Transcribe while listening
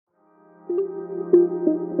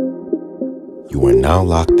You are now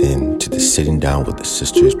locked in to the Sitting Down with the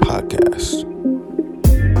Sisters podcast.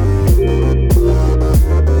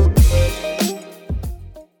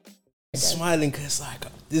 Smiling because like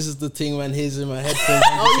this is the thing when he's in my headphones.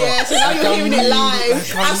 Oh yeah, so now you're hearing it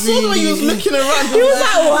live. I saw when you was looking around. He was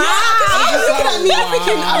like, wow. I was looking at me, I'm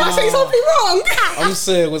thinking, am I saying something wrong? I'm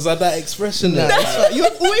saying, was that expression there? That's right.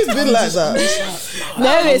 You've always been like that.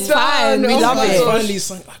 No, it's fine. We love it. Finally,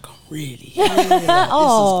 something like I'm really.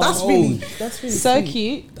 Oh, That's really so sweet.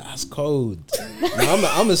 cute. That's cold.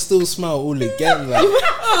 I'ma still smile all again. Like,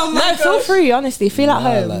 No, feel free. Honestly, feel at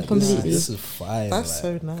home like, completely. This is fire. That's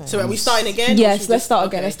like, so nice. So are we starting again? Yes, let's start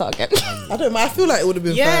again. Let's start again. I don't mind. I feel like it would have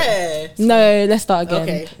been fine. Yeah. No, let's start again.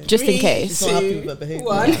 Okay. Just in 3, case. She's not happy with her behaviour.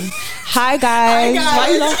 1. Hi guys. Hi, Why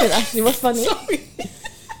are you guys. laughing? Actually, what's funny? Sorry.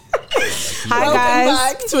 Hi Welcome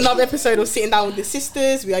guys. back to another episode of Sitting Down with the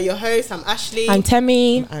Sisters. We are your hosts. I'm Ashley. I'm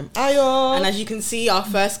Temi. I'm Ayo. and as you can see, our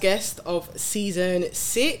first guest of season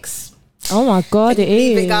 6. Oh my god, it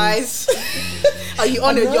Believe is. it, guys. Are you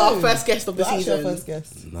honoured you're our first guest of the You're actually our season? first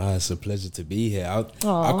guest. Nah, it's a pleasure to be here. I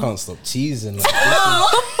Aw. can't stop cheesing.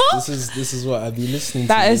 Like, this is what I've been listening to.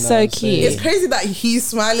 That you is know so what I'm cute. saying? It's crazy that he's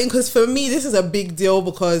smiling because for me, this is a big deal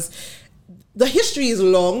because the history is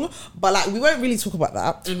long, but like we won't really talk about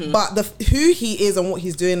that. But who he is and what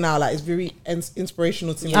he's doing now, like, is very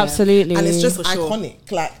inspirational to me. Absolutely. and it's just For sure.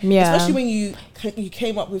 iconic. Like, Yeah. especially when you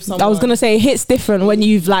came up with someone. I was gonna say it hits different when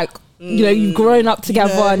you've like you've grown up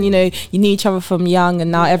together Yeah. and you knew each other from young, and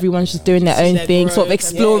now everyone's just doing their See own their thing, sort of growth.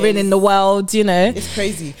 exploring Yes. in the world. It's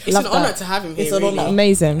crazy. It's Love an honour that. to have him here. It's an really. honour.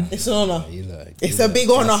 Amazing. It's an honor. You look, It's you a look big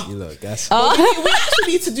gassy, honour. You look gassy. Oh. We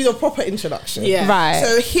actually need to do a proper introduction. Yeah. Right.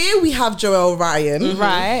 So here we have Joel Ryan.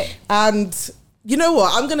 Right. And you know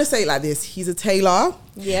what? I'm going to say it like this. He's a tailor.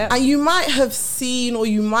 Yeah. And you might have seen or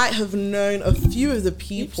you might have known a few of the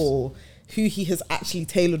people who he has actually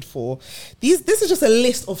tailored for. This is just a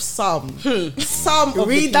list of some. Some of the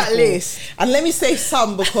Read that people. list. And let me say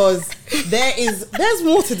some because there's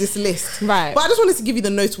more to this list. Right. But I just wanted to give you the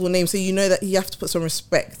notable name so you know that you have to put some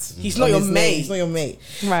respect. He's not on your his name. mate. He's not your mate.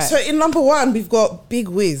 Right. So in number 1, we've got Big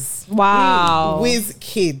Wiz. Wow. Wiz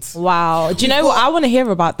Kid. Wow. Do you know what? I want to hear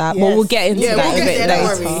about that. Well, Yes. we'll get into Yeah, that we'll a get bit there,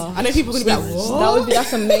 don't later. worry. I know people are going to be like, what?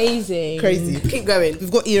 That's amazing. Crazy. Keep going.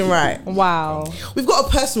 We've got Ian Wright. Wow. We've got a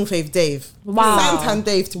personal fave, Dave. Wow. Santan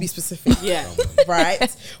Dave, to be specific. Yeah. Right?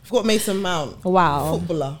 We've got Mason Mount. Wow.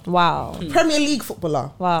 Footballer. Wow. Premier League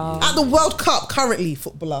footballer. Wow. At the World Cup, currently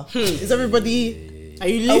footballer. Is everybody Are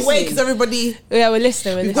you listening? awake? Is everybody... Yeah, we're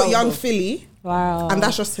listening. We've got Young Philly. Wow. And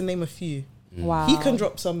that's just to name a few. wow. He can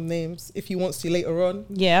drop some names if he wants to later on.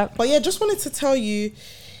 Yeah. But yeah, just wanted to tell you,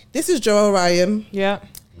 this is Joel Ryan Yeah.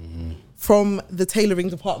 from the tailoring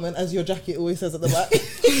department, as your jacket always says at the back.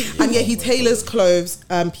 And yeah, he tailors clothes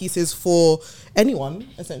pieces for anyone,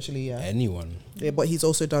 essentially, yeah. Anyone. Yeah, but he's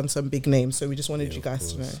also done some big names, so we just wanted you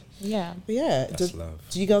guys to know. Yeah. But yeah, That's love.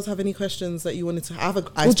 do you guys have any questions that you wanted to have?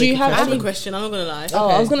 Well, do you have I have any- a question. I'm not going to lie. Oh,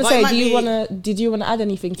 I was gonna But it say, might be- did you wanna add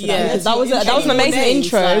anything to Yeah, that? Because that was an amazing names,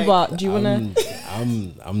 intro, like- but do you wanna?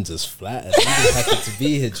 I'm just flattered. I'm just happy to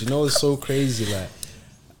be here. Do you know what's so crazy? Like,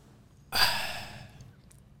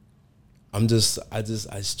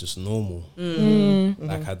 it's just normal.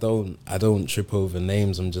 Like I don't trip over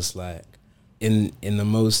names. I'm just like, in the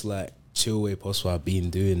most like chill way possible. I've been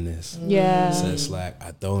doing this. Yeah. So it's like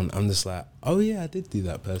I'm just like, oh yeah, I did do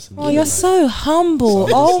that person. Oh, you're so humble.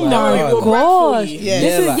 So Oh it's like, my oh, we'll rap for gosh. you.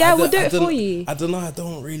 This is, like, yeah, I we'll don't- do I it don't- for you. I don't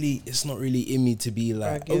know. It's not really in me to be like.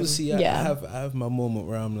 Bragging. Obviously, I Yeah. have my moment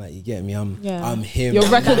where I'm like, you get me. I'm him. You're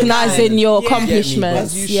I'm recognizing your Yeah. accomplishments.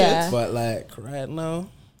 As you should. Yeah. But like right now,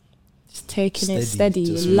 Just taking it steady, steady.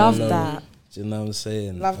 just Love mellow. that. Do you know what I'm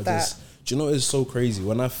saying? Love that. Do you know it's so crazy?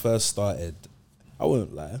 When I first started, I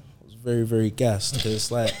wouldn't lie. I was very, very gassed. Cause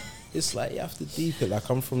it's like you have to deep it. Like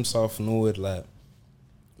I'm from South Norwood. Like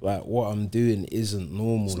what I'm doing isn't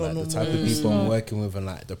normal. not Like the type of people I'm working with and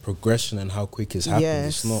like the progression and how quick it's happened.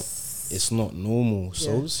 It's not normal. So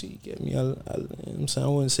Yeah. obviously you get me. I'm saying I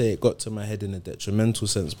wouldn't say it got to my head in a detrimental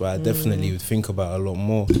sense, but I definitely would think about it a lot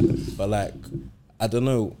more. But like I don't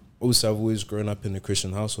know. Also, I've always grown up in a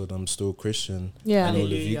Christian household. I'm still Christian. Yeah. And all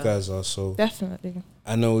of you Hallelujah. guys are. So Definitely.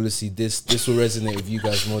 I know, obviously, this will resonate with you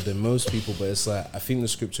guys more than most people. But it's like, I think the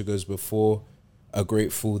scripture goes before a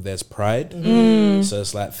great fool, there's pride. So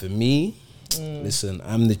it's like, for me, listen,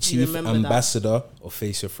 I'm the chief remember that. ambassador of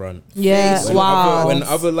Face Your Front. Yeah. Face When Wow. when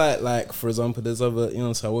other like for example, there's other, you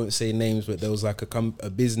know, so I won't say names, but there was like a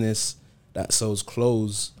business that sells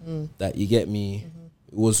clothes that, you get me,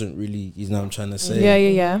 it wasn't really, you know what I'm trying to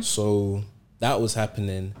say. Yeah. So that was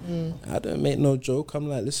happening. I don't make no joke. I'm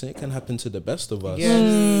like, listen, it can happen to the best of us.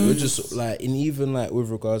 Yes. We're just like, and even like with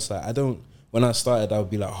regards, like, I don't. When I started, I would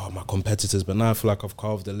be like, oh, my competitors. But now I feel like I've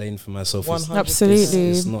carved a lane for myself. 100%. Absolutely.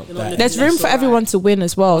 It's not that. There's room for everyone to win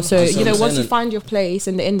as well. So, That's you know, what I'm once you saying. find your place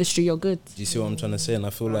in the industry, you're good. Do you see what I'm trying to say? And I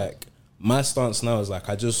feel like my stance now is like,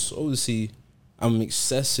 I just obviously I'm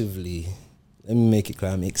excessively. Let me make it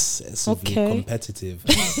clear. I'm excessively competitive.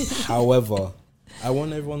 However, I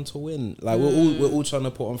want everyone to win. Like we're all trying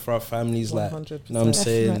to put on for our families. Like, 100%. you know what I'm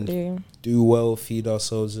saying? Definitely. Do well, feed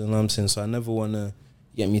ourselves. You know what I'm saying? So I never want to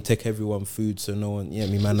take everyone food. So no one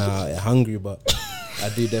man out hungry. But I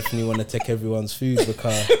do definitely want to take everyone's food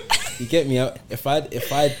because you get me. If I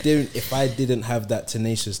didn't have that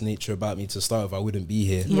tenacious nature about me to start with, I wouldn't be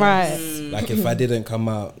here. Right. Like if I didn't come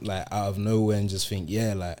out like out of nowhere and just think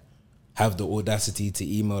like. Have the audacity to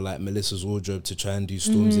email like Melissa's Wardrobe to try and do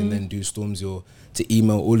Stormzy and then do Stormzy, or to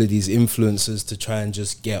email all of these influencers to try and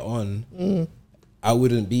just get on, I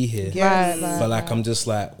wouldn't be here. Yes. But like I'm just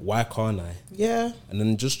like, why can't I? Yeah. And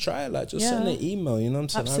then just try it, like just send an email, you know what I'm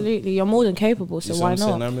saying? Absolutely. You're more than capable, so why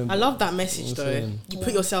not? I love that message You know what though. I'm saying? You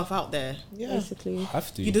put yourself out there. Yeah. Basically.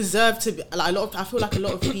 Have to. You deserve to be like I feel like a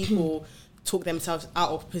lot of people talk themselves out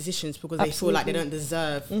of positions because they feel like they don't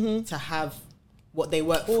deserve to have what they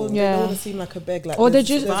work Or for. they don't want to seem like a beg. Like, Or there's,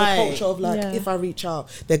 they just- there's Right. a culture of like, Yeah. if I reach out,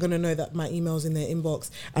 they're gonna know that my email's in their inbox,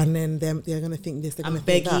 and then they're gonna think this. They're I'm gonna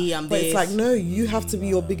think beggy, that. I'm But it's this. like, no, you have to be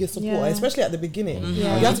your biggest supporter, Yeah. especially at the beginning.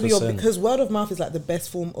 Yeah. You have to be your 100%. because word of mouth is like the best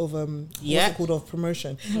form of what's it called, of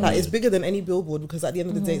promotion. Like it's bigger than any billboard because at the end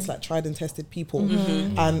of the day, it's like tried and tested people,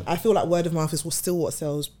 and I feel like word of mouth is still what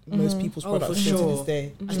sells most people's Oh, for products still to sure. this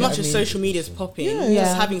day. As You know much what as I mean? social media is popping, Yeah.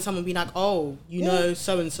 just having someone be like, oh, you know,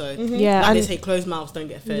 so and so. Yeah, Like they and- say, closed mouths don't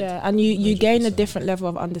get fed. Yeah, and you gain a different level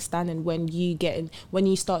of understanding when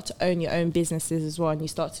you start to own your own businesses as well, and you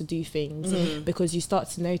start to do things because you start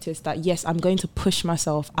to notice that yes, I'm going to push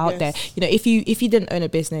myself out there. You know, if you didn't own a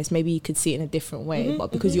business, maybe you could see it in a different way,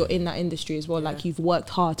 but because you're in that industry as well, like you've worked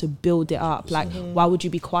hard to build it up. Like, why would you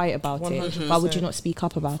be quiet about it? 100%. Why would you not speak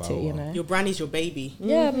up about it? You know. Your brand is your baby.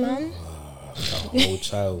 Yeah, man. a whole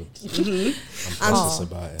child. I'm precious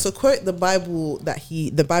about it. To quote the Bible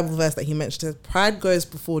verse that he mentioned, pride goes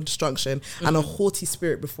before destruction and a haughty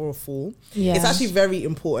spirit before a fall. Yeah. It's actually very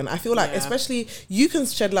important. I feel like, especially, you can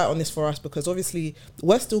shed light on this for us because obviously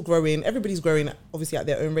we're still growing. Everybody's growing, obviously, at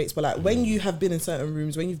their own rates. But like when you have been in certain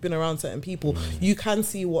rooms, when you've been around certain people, you can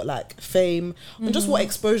see what like fame and just what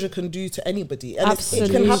exposure can do to anybody. And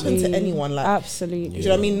it can happen to anyone. Like, Absolutely. do you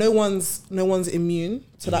know what I mean? No one's immune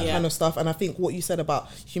to that kind of stuff. And I think what you said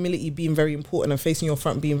about humility being very important and facing your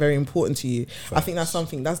front being very important to you, I think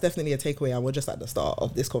that's definitely a takeaway, and we're just at the start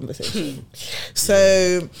of this conversation.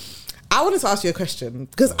 So I wanted to ask you a question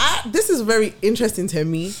because this is very interesting to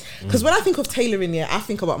me because when I think of tailoring, I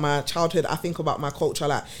think about my childhood, I think about my culture.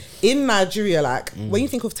 Like in Nigeria, like when you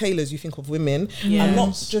think of tailors, you think of women, and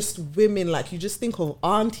not just women. Like you just think of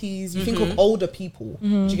aunties, you think of older people. Do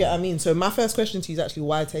you get what I mean? So my first question to you is actually,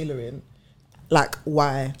 why tailoring? Like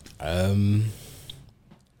why?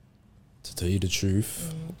 To tell you the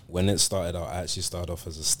truth, when it started out, I actually started off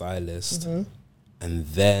as a stylist, and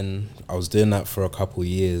then I was doing that for a couple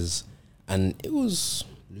years, and it was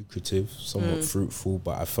lucrative, somewhat fruitful,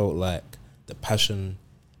 but I felt like the passion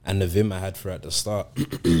and the vim I had for it at the start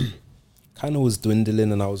kind of was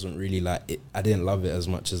dwindling, and I wasn't really like it. I didn't love it as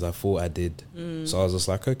much as I thought I did. So I was just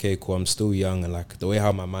like, okay, cool, I'm still young, and like the way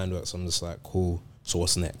how my mind works, I'm just like, cool, so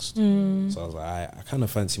what's next? So I was like, I kind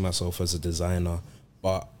of fancy myself as a designer,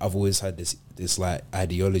 but I've always had this like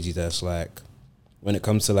ideology that's like, when it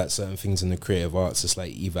comes to like certain things in the creative arts, it's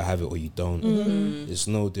like you either have it or you don't. It's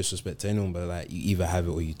no disrespect to anyone, but like you either have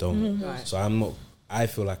it or you don't. Right. So I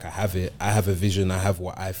feel like I have it. I have a vision. I have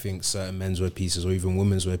what I think certain menswear pieces or even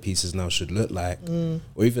women's wear pieces now should look like,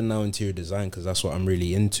 or even now interior design, because that's what I'm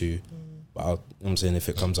really into. But I'm saying if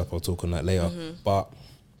it comes up, I'll talk on that later. But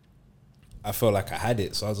I felt like I had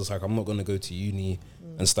it, so I was just like, I'm not gonna go to uni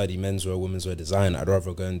and study menswear, women's wear design. I'd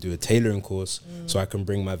rather go and do a tailoring course so I can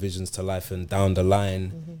bring my visions to life. And down the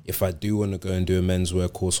line, if I do want to go and do a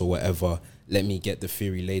menswear course or whatever, let me get the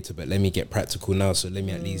theory later, but let me get practical now. So let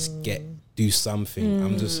me at least do something.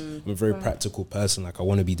 I'm a very practical person. Like I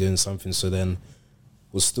want to be doing something. So then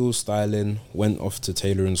was still styling, went off to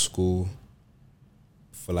tailoring school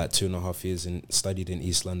for like 2.5 years and studied in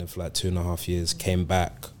East London for like 2.5 years, came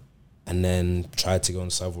back and then tried to go on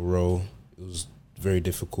Savile Row. It was very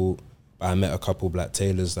difficult, but I met a couple black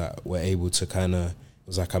tailors that were able to kind of, it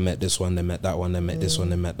was like I met this one, then met that one, then met this one,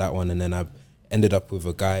 then met that one, and then I ended up with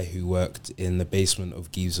a guy who worked in the basement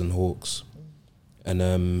of Gives and Hawks. And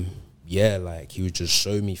yeah, like he would just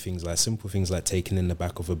show me things, like simple things like taking in the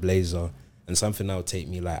back of a blazer, and something that would take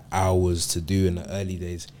me like hours to do in the early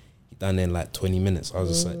days, he done it in like 20 minutes. I was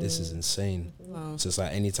just like, this is insane. Wow. So it's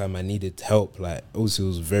like anytime I needed help, like also it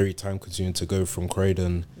was very time consuming to go from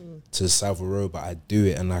Croydon to Savile Row, but I do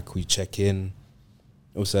it and like we check in.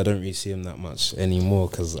 Also, I don't really see him that much anymore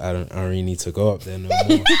because I don't really need to go up there no more. But,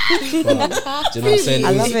 do you know what I'm saying?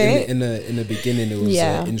 I love it. In the beginning, it was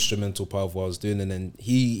an instrumental part of what I was doing, and then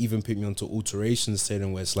he even put me onto alterations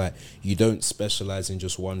tailoring, where it's like you don't specialize in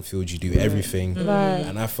just one field, you do everything. Right.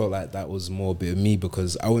 And I felt like that was more a bit of me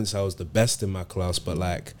because I wouldn't say I was the best in my class, but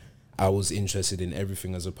like I was interested in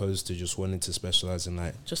everything as opposed to just wanting to specialize in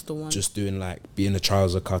like Just the one. just doing like being a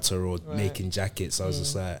trouser cutter or making jackets. I was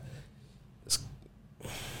just like,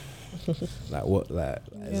 like what, like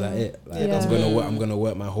is that it? Like I'm gonna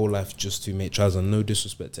work my whole life just to make trousers. No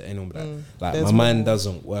disrespect to anyone, but like my mind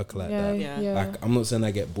doesn't work like that. Like I'm not saying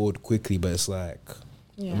I get bored quickly, but it's like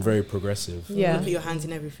I'm very progressive. You put your hands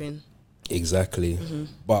in everything. Exactly.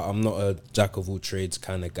 But I'm not a jack of all trades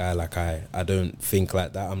kind of guy. Like I don't think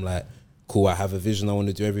like that. I'm like, cool, I have a vision, I want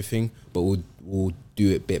to do everything, but we'll do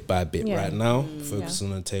it bit by bit right now, focusing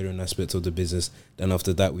on the tailoring aspect of the business. Then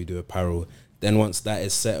after that we do apparel. Then once that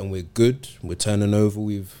is set and we're good, we're turning over,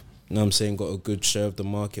 we've, you know what I'm saying, got a good share of the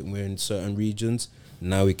market and we're in certain regions,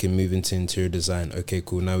 now we can move into interior design. Okay,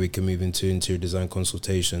 cool, now we can move into interior design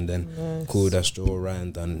consultation. Then cool, that's draw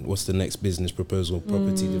around, and what's the next business proposal,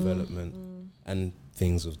 property development and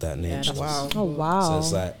things of that nature. Wow. Oh wow. So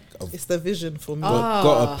it's like It's the vision for me.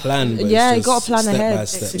 got a plan, but Yeah, it's you got a just plan step ahead. by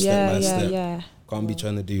step, Yeah, step by step. yeah. Can't be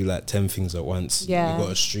trying to do like 10 things at once. Yeah. You got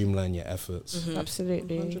to streamline your efforts.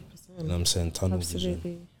 Absolutely. 100%. You know what I'm saying? Tunnel vision.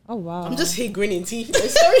 Absolutely. Oh wow. I'm just here grinning teeth.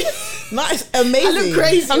 Sorry. Nice, amazing. I look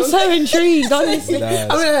crazy. I'm so intrigued, honestly.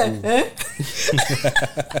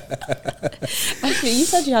 Actually, you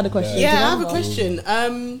said you had a question. Yeah, Do you I have a remember?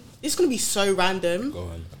 question. It's gonna be so random, Go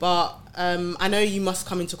on. but I know you must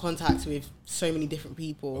come into contact with so many different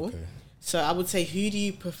people. Okay. So I would say, who do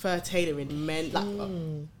you prefer tailoring? Men, like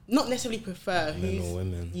not necessarily prefer. Men Who's or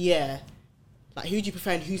women? Yeah, like who do you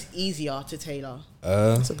prefer and who's easier to tailor?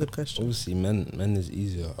 That's a good question. Obviously, men is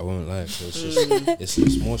easier. I won't lie. So it's just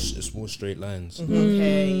it's more straight lines.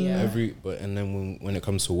 Okay, yeah. And then when it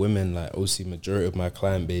comes to women, like obviously majority of my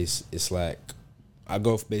client base, it's like I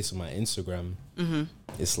go off based on my Instagram.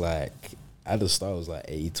 It's like at the start it was like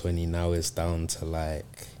 80-20. Now it's down to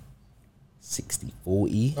like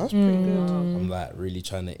 60-40. That's pretty good. I'm like really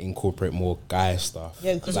trying to incorporate more guy stuff.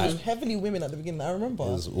 Yeah, because like, it was heavily women at the beginning. I remember.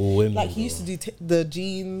 it was all women. Like he used to do the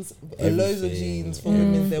jeans, loads of Everything. jeans for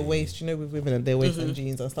women, their waist, you know, with women and their waist and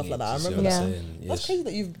jeans and stuff like that. I You see remember what that. I'm saying? That's Yes. crazy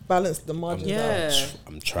that you've balanced the margins Yeah. out.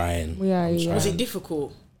 I'm trying. Yeah, I'm yeah. trying. Was it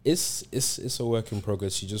difficult? It's a work in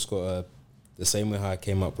progress. You just gotta, the same way how I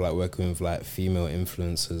came up like working with like female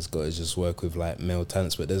influencers, gotta just work with like male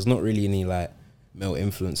talents. But there's not really any like male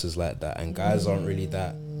influencers like that, and guys aren't really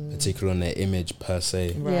that particular on their image per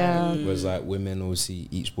se. Yeah. Whereas like women, obviously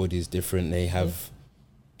each body is different. They have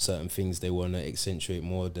certain things they want to accentuate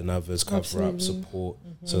more than others, cover up, support.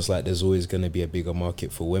 So it's like there's always going to be a bigger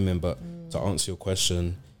market for women. But to answer your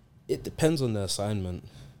question, it depends on the assignment.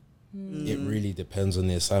 It really depends on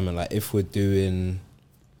the assignment. Like if we're doing,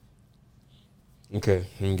 okay,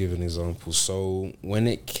 let me give an example. So when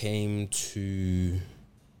it came to,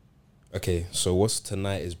 okay, so what's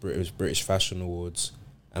tonight is British Fashion Awards,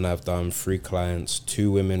 and I've done 3 clients, 2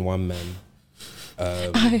 women, 1 man.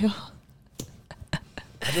 I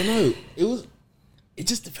don't know. It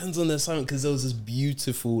just depends on the assignment, because there was this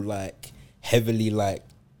beautiful, like, heavily, like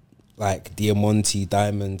Diamante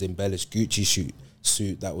diamond embellished Gucci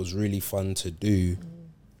suit that was really fun to do.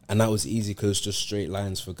 And that was easy because it's just straight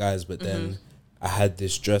lines for guys. But then I had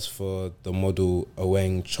this dress for the model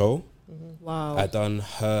Oweng Cho. Wow. I done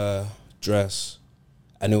her dress,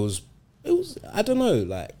 and it was I don't know,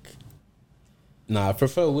 like, nah, I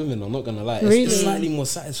prefer women, I'm not gonna lie. Really? It's slightly more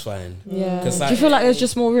satisfying. Yeah. 'Cause, Do like, you feel like there's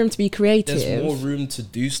just more room to be creative? there's more room to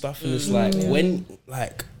do stuff, and it's like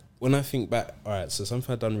when I think back, all right, so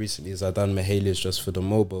something I've done recently is I done Mahalia's dress for the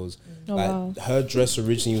Mobos. Oh, like wow. her dress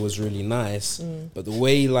originally was really nice, but the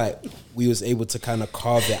way like we was able to kind of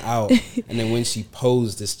carve it out, and then when she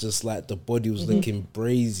posed, it's just like the body was looking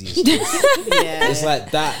brazy. It's, it's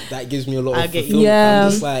like that gives me a lot I of get you. fulfillment. Yeah,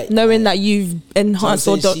 I'm just like, knowing that you've enhanced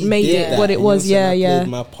or she made did it that, what it and was. you know, Yeah, I yeah. played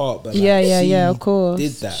my part, but Yeah, like, yeah, she yeah, of course.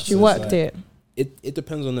 did that. She So it's worked like, it. It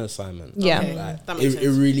depends on the assignment. Yeah. Okay. Like, That makes it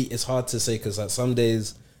sense. really, it's hard to say, because like some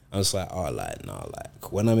days I'm just like, oh, like, nah,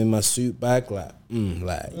 like when I'm in my suit bag, like,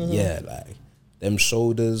 yeah, like them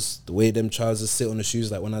shoulders, the way them trousers sit on the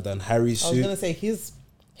shoes, like when I done Harry's I was suit. gonna say his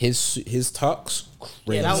his tux,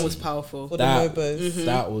 crazy. Yeah, that one was powerful. For the Mobos.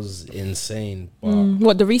 That was insane. But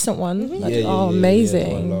What, the recent one? Like, amazing.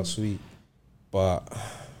 the one last week. But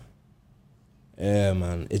yeah,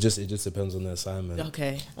 man, it just depends on the assignment.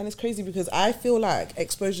 Okay. And it's crazy because I feel like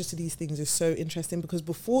exposure to these things is so interesting, because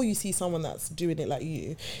before you see someone that's doing it like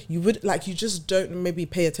you would like, you just don't maybe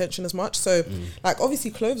pay attention as much. So like, obviously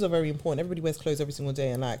clothes are very important. Everybody wears clothes every single day,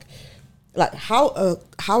 and like how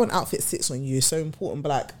an outfit sits on you is so important. But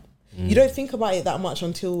like, you don't think about it that much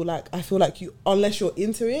until like, I feel like unless you're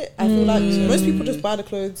into it, I feel like most people just buy the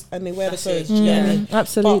clothes and they wear the clothes. Do you know what I mean?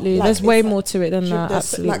 Absolutely. But, like, there's way it's more to it than that.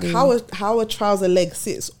 Absolutely. Like how a trouser leg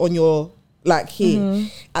sits on your, like, here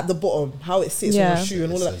at the bottom, how it sits on your shoe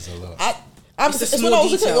and all of Says a lot. that. It's the It's when I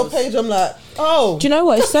was looking at your details. page, I'm like, oh. Do you know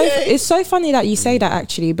what? okay. It's so funny that you say that,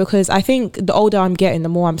 actually, because I think the older I'm getting, the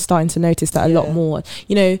more I'm starting to notice that a lot more.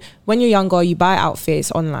 You know, when you're younger, you buy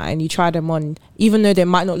outfits online, you try them on, even though they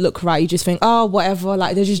might not look right, you just think, oh, whatever,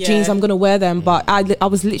 like they're just jeans, I'm gonna wear them. But I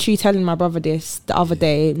was literally telling my brother this the other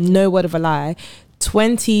day, no word of a lie.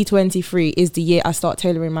 2023 is the year I start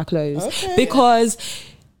tailoring my clothes, because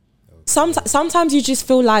sometimes you just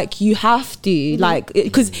feel like you have to, like,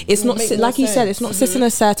 because it's not like you said, it's not sitting a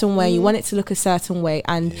certain way. You want it to look a certain way,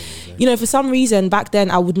 and you know, for some reason back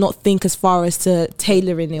then I would not think as far as to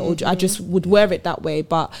tailoring it, or I just would wear it that way.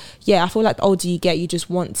 But yeah, I feel like the older you get, you just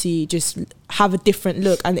want to just have a different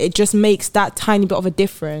look, and it just makes that tiny bit of a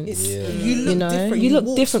difference. You look different. You look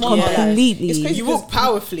walk different smarter. completely. It's crazy You walk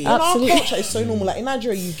powerfully. in our Absolutely. culture, it's so normal. Like in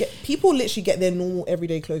Nigeria, you get people literally get their normal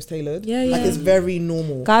everyday clothes tailored. Yeah, Like yeah. it's very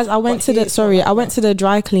normal. Guys, I went to the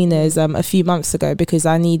dry cleaners a few months ago because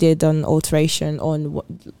I needed an alteration on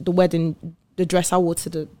the wedding, the dress I wore to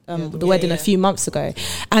the wedding a few months ago,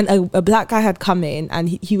 and a black guy had come in and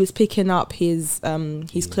he was picking up his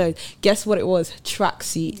clothes. Guess what it was?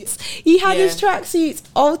 Tracksuits. He had his tracksuits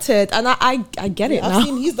altered, and I get it now. I've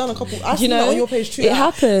seen he's done a couple. I've seen that on your page too. It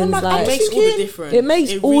happens. I'm like, like, It makes all the difference. it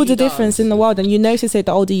makes all really the does. difference in the world, and you notice it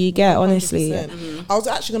the older you get. Honestly, 100%. I was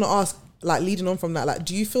actually going to ask, like, leading on from that, like,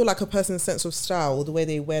 do you feel like a person's sense of style or the way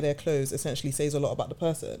they wear their clothes essentially says a lot about the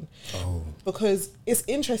person? Because it's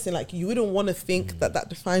interesting, like, you wouldn't want to think that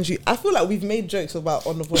defines you. I feel like we've made jokes about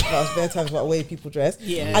on the podcast bare times about the way people dress,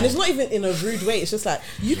 and it's not even in a rude way. It's just like,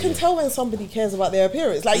 you can tell when somebody cares about their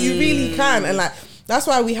appearance, like you really can. And like, that's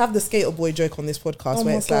why we have the skater boy joke on this podcast,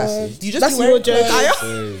 where it's like, you just That's be wearing your joke.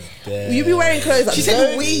 clothes. You be wearing clothes that She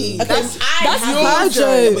said we. Okay, That's her your joke,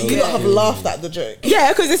 joke. but you lot have laughed at the joke.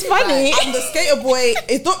 yeah, because it's funny. And the skater boy,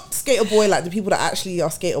 it's not skater boy like the people that actually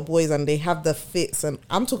are skater boys and they have the fits. And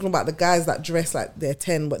I'm talking about the guys that dress like they're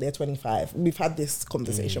 10 but they're 25. We've had this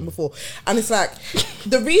conversation before, and it's like,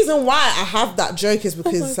 the reason why I have that joke is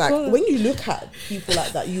because it's like, when you look at people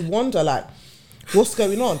like that, you wonder like, what's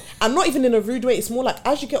going on? And not even in a rude way. It's more like,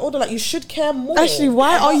 as you get older, like, you should care more. Actually,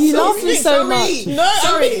 why are you laughing so much? No,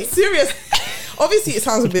 I'm being serious. Obviously, it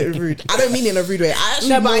sounds a bit rude. I don't mean it in a rude way. I actually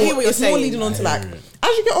No, but I hear what you're it's more saying. leading on to like,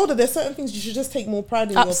 as you get older, there's certain things you should just take more pride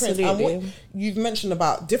in your appearance. And Absolutely. what you've mentioned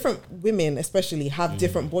about different women, especially, have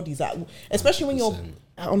different bodies. That, especially when you're,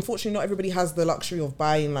 unfortunately, not everybody has the luxury of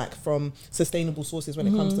buying like from sustainable sources when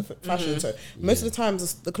it comes to fashion. So most of the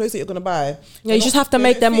times, the clothes that you're gonna buy, Yeah, you just have to they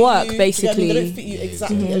make don't them fit work, you. basically. They don't fit you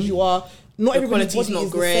exactly as you are. Not The everybody's quality's body not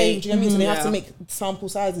is the great. same. Do you know what I mean? So they have Yeah. to make sample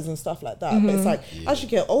sizes and stuff like that. But it's like, as you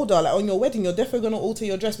get older, like on your wedding, you're definitely going to alter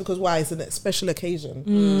your dress because why? It's a special occasion.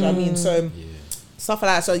 Do you know what I mean? So stuff like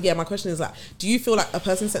that. So yeah, my question is like, do you feel like a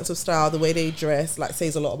person's sense of style, the way they dress, like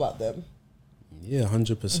says a lot about them? Yeah,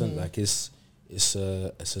 100%. Like it's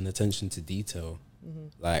an attention to detail.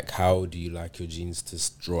 Like, how do you like your jeans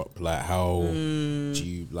to drop? Like, how do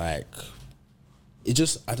you like? It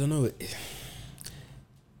just, I don't know.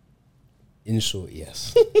 In short,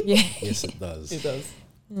 yes. Yeah. Yes, it does. It does.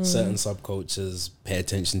 Certain subcultures pay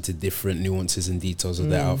attention to different nuances and details of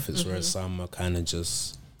their outfits, whereas some are kind of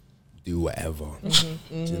just do whatever. Do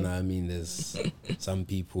you know what I mean? There's some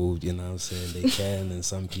people, you know what I'm saying, they can, and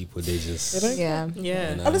some people they just Yeah. you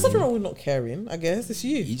Yeah. know And there's what I nothing wrong with not caring, I guess. It's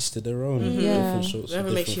you. each to their own. Yeah. Different shorts for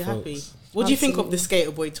Whatever makes you different happy. folks. What do you think of the skater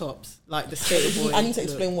boy tops? Like the skater boy. I need to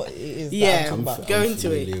explain what it is. Yeah, that I'm talking about. go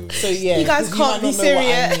into it. familiar with So yeah, You guys 'cause can't might be not know what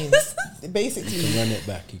I serious. mean. Basically, You can run it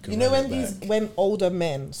back. You know run when it back. when older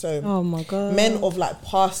men, so Oh my god. men of like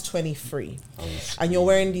past 23, and you're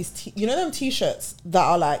wearing these you know them t-shirts that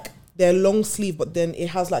are like, they're long sleeve, but then it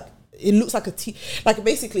has like, it looks like like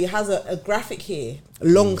basically it has a graphic here,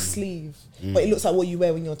 long sleeve, but it looks like what you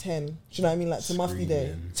wear when you're 10. Do you know what I mean? Like to Muffy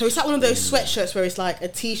Day. So it's like one of those sweatshirts where it's like a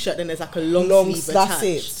t-shirt and there's like a long sleeve That's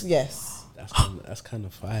attached. it. Yes, That's kind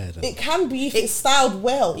of fire. Though. it can be if it's styled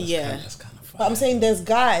well. Yeah. That's kind of fire. But I'm saying there's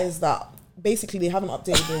guys that basically they haven't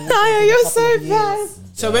updated their wardrobe Naya, in a you're couple so of years. bad.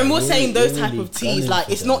 So when we're Yeah, saying those really type of tees, gunning like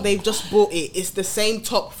for it's that. not they've just bought it. It's the same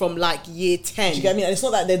top from like year 10. Do you get me? And it's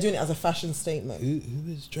not that they're doing it as a fashion statement. Who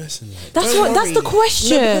is dressing like That's Don't that's the worry.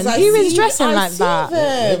 question. No, because I Who is see- dressing I like see that?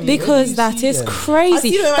 them. Because Where do that you is see them? I crazy.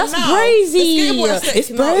 see them That's now. crazy. The skateboard aesthetic It's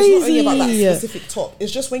now is not only about that crazy. specific top.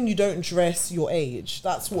 It's just when you don't dress your age.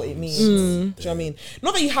 That's what it means. Do you know what I mean?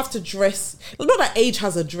 Not that you have to dress. Not that age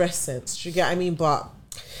has a dress sense. Do you get what I mean? But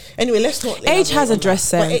anyway, let's not. Age has a elaborate on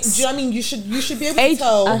dress that. But sense. do you know what I mean? You should be able Age to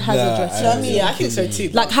tell. has a Nah, dress I- sense. Do you know what I mean? Yeah, I think so too.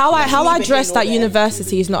 Like but how I leave it dressed in at or there.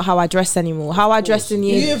 university is not how I dress anymore. How I dressed in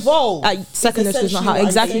You evolve. at secondary school is not how essentially what I'm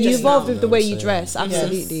exactly saying you just evolve now. with the way you Yes. dress.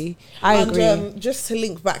 Absolutely, I And agree. just to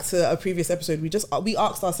link back to a previous episode, we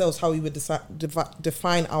asked ourselves how we would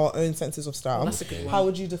define our own senses of style. That's a good one. How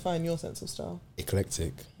would you define your sense of style?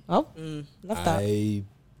 eclectic. Oh, love that. I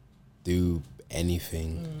do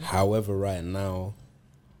anything. However, right now,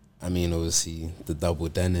 I mean, obviously the double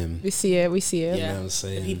denim. We see it. We see it. You know Yeah, what I'm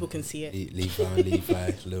saying? the people can see it.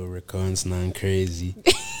 Levi, Lil Ricons, nothing crazy.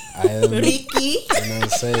 You know Ricky. what I'm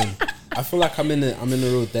saying? I feel like I'm in a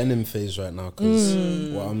real denim phase right now because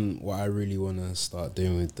what I really want to start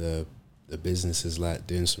doing with the business is like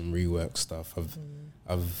doing some rework stuff. I've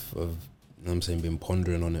you know what I'm saying, been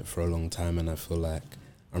pondering on it for a long time, and I feel like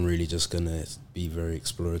I'm really just gonna be very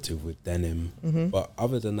explorative with denim. But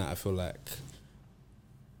other than that,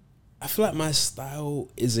 I feel like my style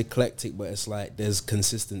is eclectic, but it's like there's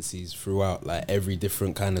consistencies throughout. Like every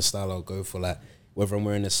different kind of style I'll go for, like whether I'm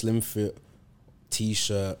wearing a slim fit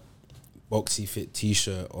t-shirt, boxy fit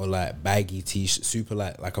t-shirt, or like baggy t-shirt, super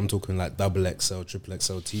like I'm talking like double XL, triple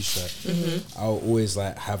XL t-shirt. I'll always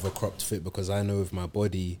like have a cropped fit because I know with my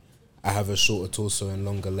body I have a shorter torso and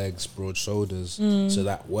longer legs, broad shoulders, so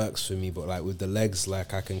that works for me. But like with the legs,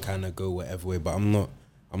 like I can kind of go whatever way. But I'm not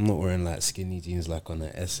wearing like skinny jeans like on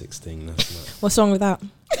an Essex thing. That's not. What's wrong with that?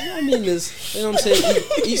 You know what I mean? There's, you know what I'm saying?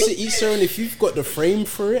 Each turn, if you've got the frame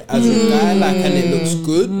for it as a guy, like, and it looks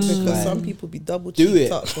good, Because like, some people be double do cheeked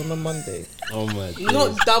it. up on a Monday. oh my god.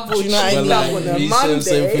 Not double Do you know what I cheeked mean? up Like, on you a see what I'm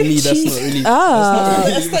saying? For Monday. me, that's not really. Ah,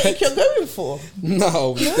 The aesthetic you're going for.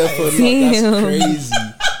 No, definitely not. Damn. That's crazy.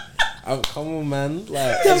 Come on, man.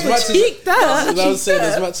 Like, as much as, cheek that. you know what I'm saying?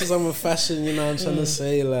 As much as I'm a fashion, you know, I'm trying to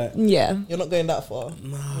say, like, Yeah. You're not going that far. You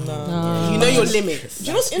know your limits. Do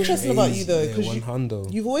you know what's interesting about you though? Because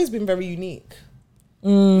you've always been very unique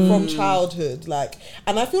from childhood, like,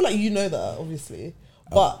 and I feel like you know that obviously.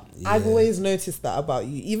 But I've always noticed that about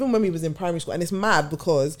you, even when we was in primary school, and it's mad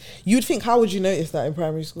because you'd think, how would you notice that in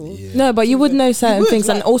primary school? Yeah. No, but you would know certain would, things,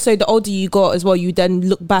 and like- also the older you got as well, you then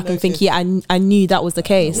look back and think, Notice. I knew that was the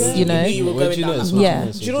case. You know. You knew you were What do going you know? down that What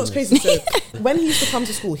Yeah. Do you know what's crazy? So when he used to come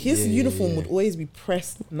to school, his uniform would always be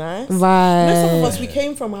pressed nice. Right. You know, some of us, we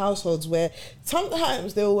came from households where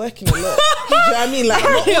sometimes they were working a lot. Do you know what I mean? Like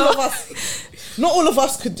not all of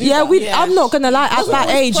us could do Yeah, that. I'm not gonna lie. At that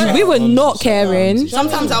age, we were not caring.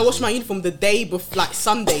 Sometimes I wash my uniform the day before, like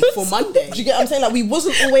Sunday for Monday. Do you get what I'm saying? Like we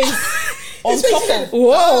wasn't always on top of.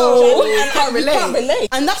 Whoa. I can't relate. Can't relate.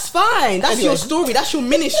 And that's fine. That's your story. That's your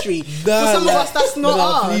ministry. For some of us, that's not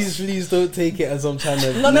us. Please don't take it as I'm trying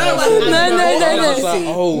to. No, no.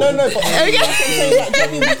 Oh, No, but like, do you know what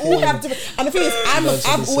I mean? We all have different. And the thing is,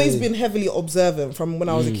 I've always been heavily observant from when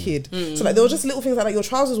I was a kid. So like there were just little things like your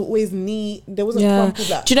trousers were always neat. There wasn't crumpled.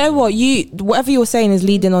 Like, Do you know what whatever you were saying is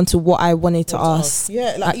leading on to what I wanted to ask.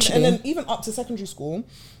 yeah, like actually. and then even up to secondary school,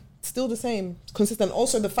 still the same, consistent.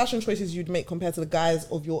 Also, the fashion choices you'd make compared to the guys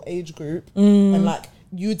of your age group, and like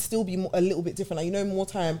you'd still be a little bit different. Like, you know, more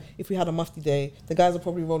time if we had a mufti day, the guys are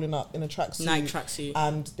probably rolling up in a tracksuit, Nike tracksuit,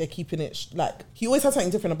 and they're keeping it like he always had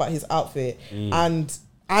something different about his outfit, and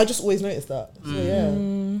I just always noticed that. So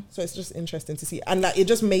yeah, so it's just interesting to see, and like it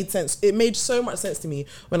just made sense. It made so much sense to me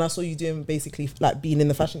when I saw you doing basically like being in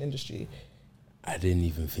the fashion industry. I didn't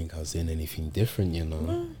even think I was doing anything different, you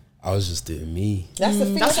know. I was just doing me. That's the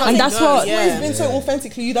thing. That's why how I you think that's what- it's always been so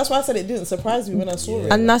authentically you. That's why I said it didn't surprise me when I saw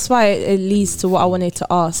it. And that's why it leads to what I wanted to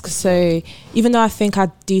ask. So even though I think I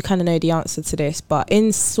do kind of know the answer to this, but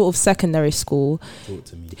in sort of secondary school, Talk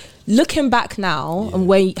to me. looking back now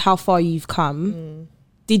and how far you've come,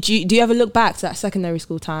 do you ever look back to that secondary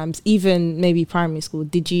school times, even maybe primary school?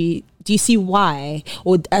 Do you see why,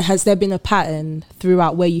 or has there been a pattern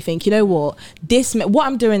throughout where you think, you know what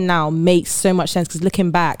I'm doing now makes so much sense? Because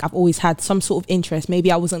looking back, I've always had some sort of interest. Maybe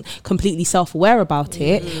I wasn't completely self-aware about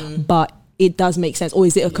it, but it does make sense. Or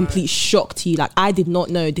is it a complete shock to you? Like, I did not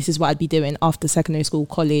know this is what I'd be doing after secondary school,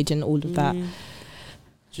 college, and all of that.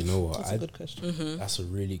 Do you know what? That's a good question. That's a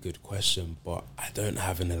really good question, but I don't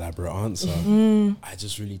have an elaborate answer. I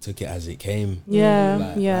just really took it as it came. Yeah,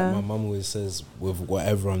 Like my mum always says, with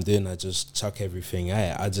whatever I'm doing, I just chuck everything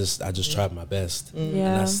at it. I just tried my best.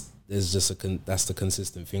 Yeah. And that's the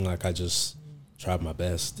consistent thing. Like I just tried my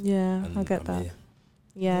best. Yeah, and I get I'm that. here.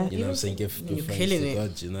 Yeah. You know what I'm saying? Give thanks killing to it.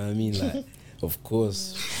 God. You know what I mean? Like, of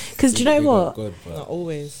course. Because do you know Big up what? God, but Not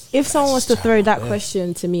always. If someone was to just throw try that my best.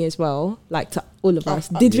 question to me as well, like to all of us,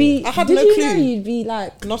 I did we? had did no you clue. know you'd be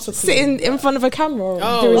like Not a clue. sitting in front of a camera?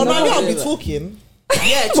 Oh, doing Oh, the no, I whole- know I'll be talking.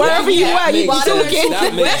 Yeah, Wherever you yeah, were, you'd be but I don't know if talking.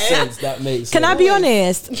 That makes sense. That makes sense. Can I be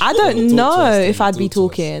honest? I Talk don't to us know then, if I'd be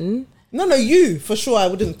talk to us. talking. No, you for sure. I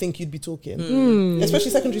wouldn't think you'd be talking,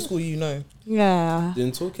 especially secondary school. You know, Yeah.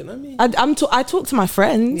 Doing talking, I mean. I talk to my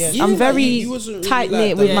friends. Yeah. I'm Yeah, very you wasn't really tight knit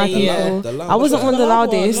like with the- my the people. loud- the loud I wasn't one. one of the The loud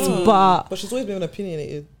one, loudest, no. but but she's always been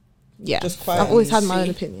opinionated. yeah, Just quiet. I've always had my See? own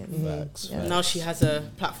opinion. Facts, Yeah. facts. Now she has a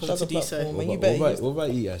platform She has to a do so. platform. What you about, better what, use- about, what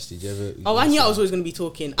about you, Ash? Did you ever? Oh, I knew I was always going to be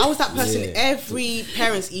talking. I was that person Yeah. every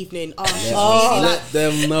parents' evening. Oh, she's Oh. really like Let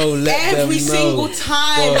them know. Let every them know. single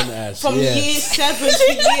time Go on, Ash, from yeah. year 7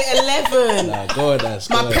 to year 11. Nah, go on, Ash.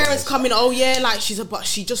 My go on, parents Ash. come in, oh yeah, like but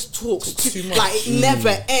she just talks Too much. like it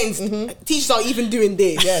never ends. Teachers are even doing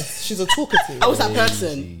this. Yes, she's a talkative. I was that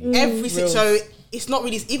person. Every Real. so it's not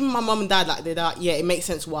really even my mum and dad like they're like, yeah, it makes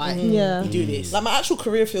sense why Yeah. you do this. Like my actual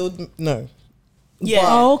career field, no. Yeah.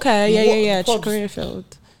 Oh, okay. Yeah, What yeah, yeah. pods? Career field.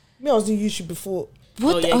 Me, I was doing YouTube before.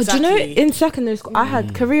 What? Oh, yeah, Do you know? exactly. In secondary school, I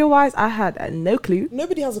had career-wise, I had no clue.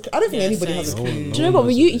 Nobody has a. I don't think Yeah, anybody same. has a No clue. one- Do you know what?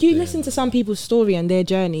 knows You what you they're listen doing. to some people's story and their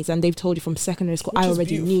journeys, and they've told you from secondary school. Which I is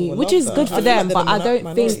already beautiful. knew, I which love is that. good for I feel them. like But they're I the don't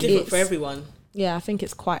minority. It's think different it's for everyone. yeah. I think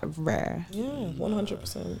it's quite rare. Yeah,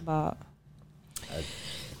 100%. But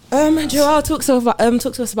Joelle, talk to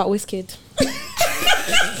us about WizKid.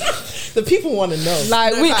 The people want to know.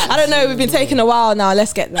 Like No facts. I don't know. We've been taking a while now.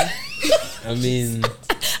 Let's get there. I mean,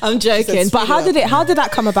 I'm joking. said But how speed did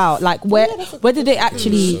that come about? Like where did it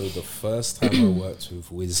actually? so the first time I worked with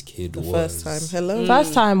WizKid The was first time. Hello.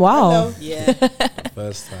 First time. Wow. Hello. Yeah. The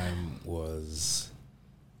first time was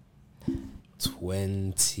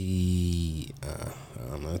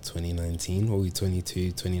 2019. What were we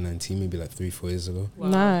 22, 2019, maybe like 3-4 years ago.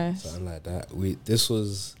 Nice. Something like that. This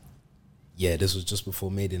was just before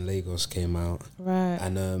Made in Lagos came out. Right.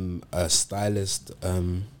 And a stylist, you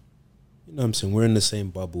know what I'm saying, we're in the same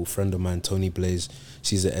bubble. Friend of mine, Tony Blaze,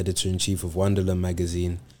 she's the editor-in-chief of Wonderland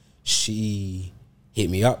magazine. She hit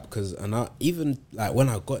me up and I even like when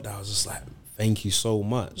I got there, I was just like, thank you so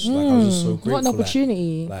much. Like I was just so grateful. What an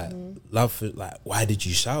opportunity. Like love for like, why did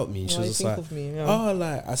you shout me? And she Why was you just think like, of me, yeah. oh,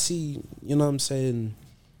 like I see, you know what I'm saying,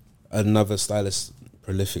 another stylist,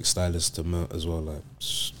 prolific stylist to Mount as well, like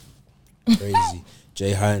crazy.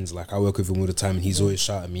 Jay Hines, like I work with him all the time and he's always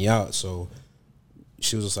shouting me out. So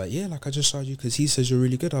she was just like, yeah, like I just shouted you because he says you're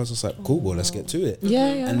really good. I was just like, cool, well, let's get to it.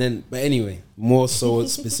 Yeah, yeah. And then, but anyway, more so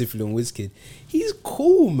specifically on WizKid, he's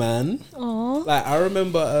cool, man. Aww. Like I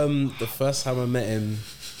remember the first time I met him,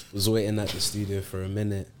 was waiting at the studio for a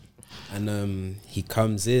minute, and he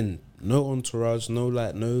comes in, no entourage, no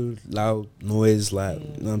loud noise, like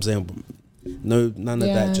you know what I'm saying, none of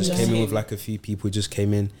Yeah, that. Just yeah. came in with like a few people. Just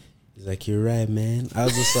came in. He's like, "You're right, man." I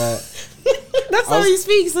was just like, That's I how was- he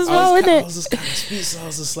speaks as I well, was isn't I it? was just kind of speechless. I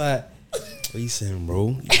was just like, what are you saying,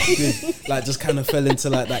 bro? You good? Like, just kind of fell into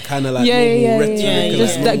like that kind of like Yeah, normal yeah, rhetoric yeah. and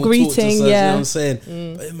Just like that normal talk to greeting, us, you know yeah. what I'm saying?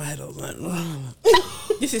 But in my head, I was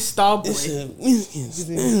like, This is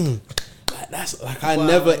Starboy. like that's like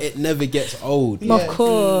it never gets old. Of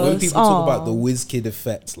course. When people talk about Aw. the WizKid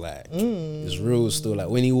effect, like it's real still. Like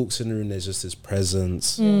when he walks in the room, there's just his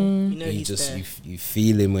presence. You know You he's just there. you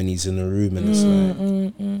feel him when he's in the room, and it's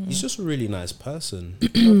like he's just a really nice person.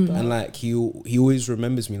 And like he always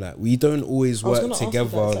remembers me. Like we don't always I was work gonna ask you together.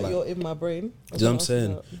 that, it's like Like, you're in my brain. do you know what I'm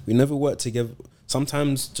saying? We never work together.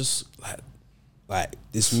 Sometimes just like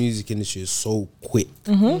this music industry is so quick.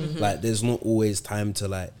 Like there's not always time to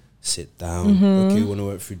like sit down. Okay, we want to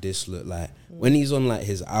work through this. Look, like when he's on like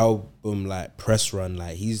his album like press run,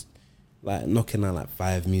 like he's like knocking out like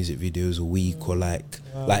 5 music videos a week or like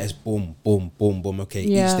it's boom, boom, boom, boom. Okay,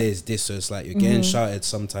 Yeah. each day is this. So it's like you're getting shouted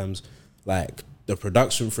sometimes. Like the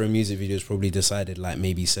production for a music video is probably decided like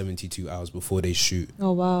maybe 72 hours before they shoot.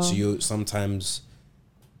 Oh wow. So you sometimes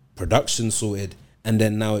production sorted, and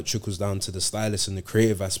then now it trickles down to the stylist and the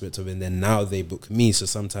creative aspect of it, and then now they book me. So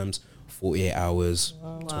sometimes 48 hours,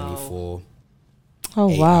 24, Oh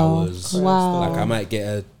 8 wow. hours. Wow. Like I might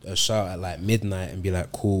get a shout at like midnight and be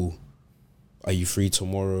like, cool, are you free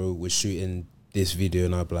tomorrow? We're shooting this video,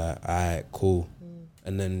 and I'll be like, alright, cool.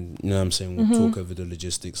 And then, you know what I'm saying, we'll talk over the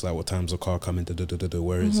logistics, like what time's the car coming,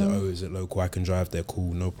 where is it? Oh, is it local? I can drive there,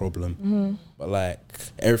 cool, no problem. But like,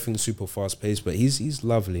 everything's super fast paced, but he's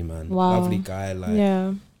lovely, man. Wow. Lovely guy, like,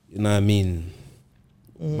 Yeah. you know what I mean?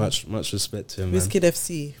 Much respect to him, man. Wizkid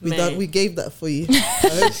FC. Man. We gave that for you.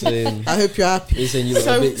 Saying, I hope you're happy. he's saying you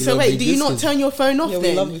lot a bit- you So lot wait, big do you not biscuits. turn your phone off Yeah, we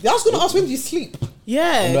then? love you. I was going to ask, when do you sleep?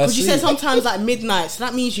 Yeah, When do I because you said sleep? sometimes like midnight, so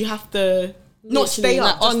that means you have to not Literally, stay up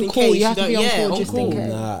like, just on in call. case You have to don't- be on yeah, call just in call. case.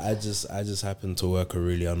 Nah, I just happen to work a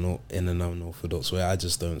really in and unorthodox way. I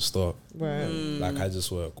just don't stop. Right. Like, I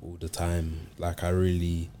just work all the time. Like, I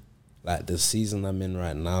really, like, the season I'm in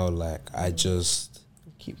right now, like, I just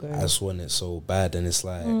Keep going. I just want it so bad. And it's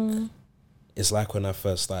like when I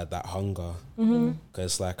first started that hunger,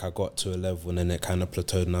 because like I got to a level and then it kind of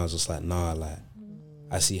plateaued, and I was just like, nah, like,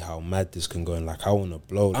 I see how mad this can go, and like, I want to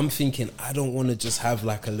blow. I'm thinking, I don't want to just have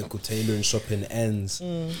like a little tailoring shop in ends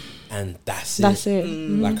and that's it.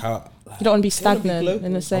 Like, how, like, You don't want to be wanna be stagnant global,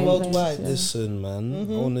 in the same worldwide. place. Yeah. listen, man,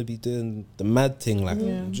 I want to be doing the mad thing. Like,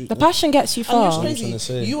 The passion gets you And you're far. trying to crazy.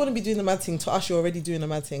 say. You want to be doing the mad thing. To us, you're already doing the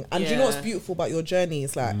mad thing. And do you know what's Yeah. beautiful about your journey?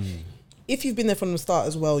 It's like, if you've been there from the start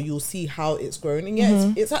as well, you'll see how it's grown. And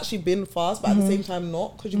yeah, it's actually been fast, but at the same time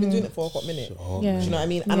not, because you've been doing it for a hot minute. Yeah. Do you know what I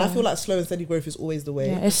mean? And I feel like slow and steady growth is always the way.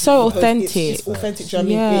 Yeah, it's so Because authentic. It's authentic. Do you know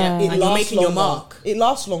what I mean? Yeah. It And you're lasts making your longer. mark. It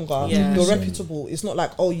lasts longer. Yeah. You're reputable. It's not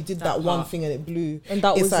like, oh, you did that one part. thing and it blew. And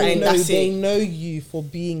that it's was like, it. no, That's they it. know you for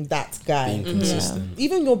being that guy. being consistent.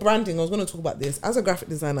 Even your branding, I was going to talk about this as a graphic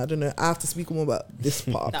designer. I don't know, I have to speak more about this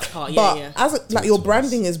part. That part, but yeah. as like your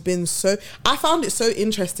branding has been so, I found it so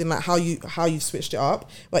interesting, like how you've switched it up.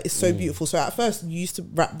 Like, it's so beautiful. So at first you used to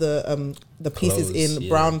wrap the pieces Clothes, in yeah.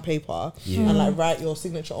 brown paper and like write your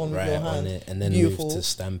signature on with Right your hand on it, and then beautiful. move to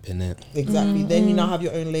stamping it. Exactly. Then you now have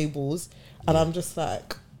your own labels, and I'm just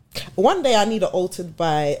like, one day I need it altered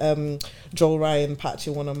by Joel Ryan patch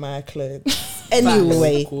in one of my clothes.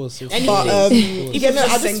 Anyway, Of course, of Anything. but course. even just I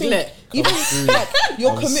just think singlet. even like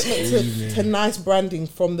your commitment to nice branding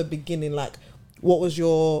from the beginning, like. What was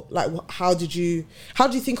your like? How did you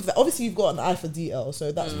think of that? Obviously, you've got an eye for detail,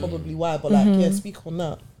 so that's probably why. But like, yeah, speak on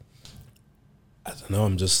that. I don't know.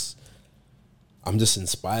 I'm just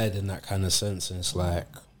inspired in that kind of sense. And it's like,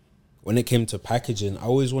 when it came to packaging, I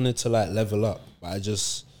always wanted to like level up, but I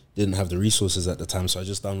just didn't have the resources at the time. So I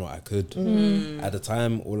just done what I could. At the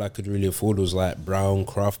time, all I could really afford was like brown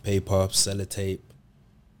craft paper, sellotape,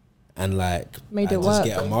 and like Made I it just work.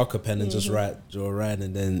 get a marker pen and just draw around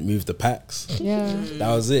and then move the packs. Yeah.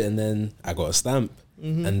 That was it. And then I got a stamp.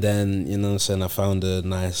 And then, you know what I'm saying, I found a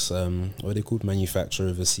nice, what are they called, manufacturer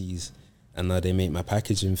overseas. And now they make my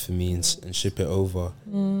packaging for me and ship it over.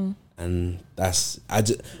 And that's,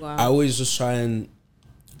 Wow. I always just try and,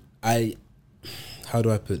 how do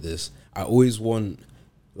I put this? I always want,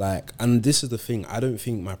 like, and this is the thing, I don't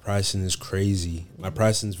think my pricing is crazy. My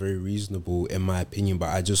pricing is very reasonable in my opinion, but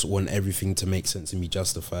I just want everything to make sense and be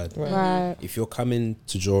justified. Right. If you're coming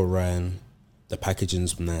to Joel Ryan, the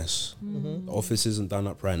packaging's nice. The office isn't done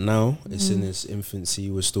up right now. It's in its infancy.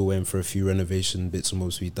 We're still waiting for a few renovation bits and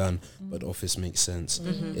bobs to be done, but the office makes sense.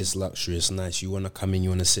 It's luxury. It's nice. You want to come in, you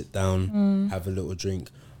want to sit down, have a little drink.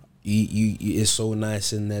 You it's so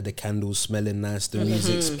nice in there. The candles smelling nice. The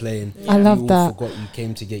music's playing. I love you all that. forgot you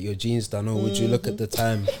came to get your jeans done. Oh, would you look at the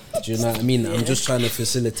time? Do you know what I mean? I'm just trying to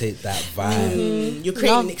facilitate that vibe. You're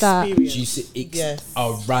creating Love that. experience. Do you see? Yes.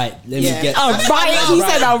 All right. Let Yeah. me get. All right, he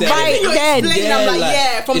said, all right, You're then. explaining, I'm like, like,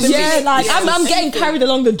 yeah, from the it's Yeah, beginning. like I'm getting carried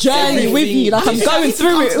along the journey with you. Like I'm going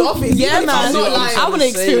through it. Yeah, man. I'm not lying. I want to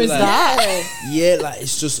experience Like, that. Yeah, like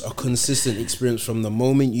it's just a consistent experience from the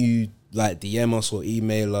moment you like DM us or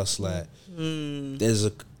email us. Like, there's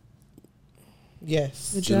a.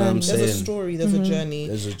 Yes. Do you know what I'm There's a saying? story, there's a journey.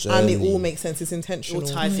 There's a And it journey. all makes sense. It's intentional. All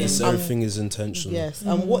ties in. Yes, everything is intentional. Yes,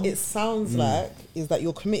 and what it sounds like is that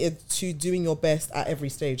you're committed to doing your best at every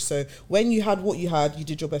stage. So when you had what you had, you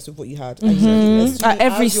did your best with what you had. And as soon At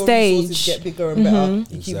every as your resources stage. get bigger and better, you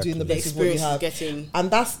keep Exactly. doing the The best with what you experience is have. getting. And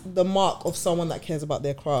that's the mark of someone that cares about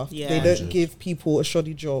their craft. Yeah. They don't give people a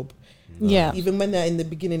shoddy job. Yeah. Even when they're in the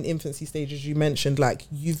beginning infancy stages, you mentioned, like,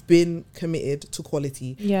 you've been committed to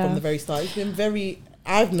quality Yeah. from the very start. It's been very,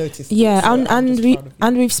 I've noticed. Yeah, it, so I'm and just we proud of you.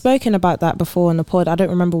 and we've spoken about that before on the pod. I don't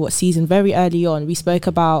remember what season. Very early on, we spoke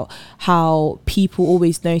about how people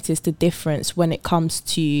always notice the difference when it comes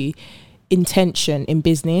to intention in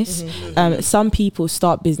business. Some people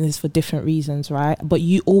start business for different reasons, right? But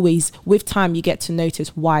you always, with time, you get to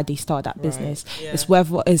notice why they start that business. Yeah. It's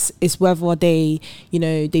whether they, you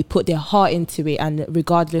know, they put their heart into it, and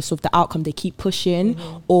regardless of the outcome, they keep pushing,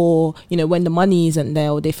 or, you know, when the money isn't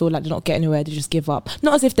there, or they feel like they're not getting anywhere, they just give up.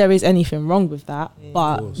 Not as if there is anything wrong with that,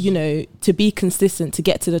 but, you know, to be consistent, to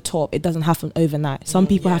get to the top, it doesn't happen overnight. Some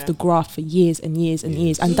people have to graft for years and years and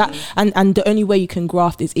years, and that, and the only way you can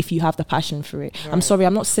graft is if you have the passion for it. I'm sorry,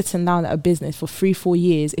 I'm not sitting down at a business for 3-4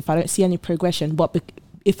 years if I don't see any progression, but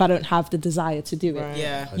if I don't have the desire to do it.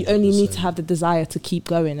 Yeah. You only need to have the desire to keep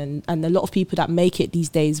going, and a lot of people that make it these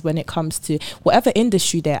days, when it comes to whatever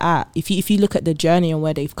industry they're at, if you look at the journey and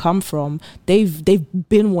where they've come from, they've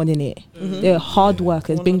been wanting it. They're hard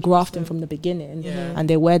workers, been grafting from the beginning, and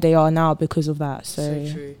they're where they are now because of that. So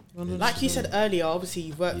true. Like you said earlier, obviously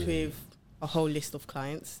you've worked with a whole list of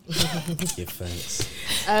clients. Give thanks.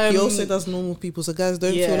 He also does normal people, so guys,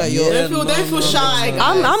 don't feel like you're. Don't feel shy.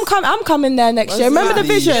 I'm coming there next year. Remember the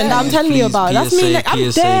vision that I'm telling you about? That's me. Like, I'm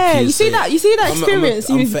there. You see that experience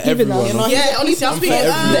you've given us. Yeah, honestly, I'm speaking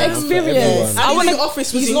the experience. I want the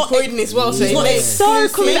office was in Croydon as well, so it's so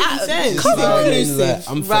inclusive.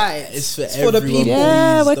 Right. It's for the everyone. people.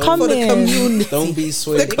 Yeah, we're Don't- coming. For the community. Don't be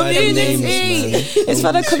swayed by the names, man. It's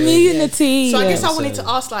for the community. So I guess I wanted to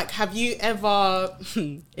ask, like, have you ever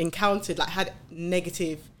encountered, like, had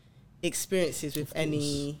negative experiences with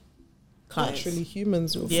any clients? Naturally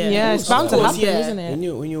humans. Yeah, it's bound to Of course, happen, yeah. isn't it?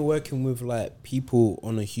 When you're working with like people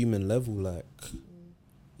on a human level, like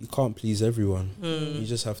you can't please everyone. You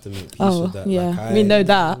just have to make peace with that. yeah, Like, we know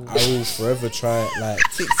that. I will forever try it, like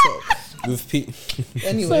TikTok. with people.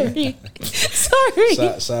 Anyway, Sorry.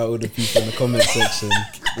 Shout out all the people in the comment section.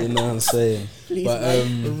 You know what I'm saying? Please, but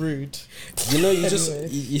rude. you know, you just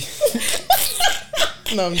Anyway.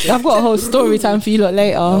 No, I'm joking. I've got a whole story time for you lot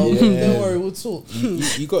later. Don't worry, we'll talk.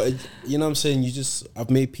 you got to, you know what I'm saying? I've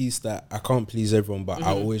made peace that I can't please everyone, but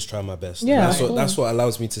I always try my best. Yeah, And that's what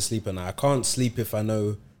allows me to sleep at night. I can't sleep if I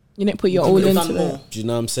know. You didn't put your all could've into done it. more. Do you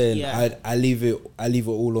know what I'm saying? Yeah. I leave it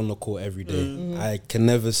all on the court every day. I can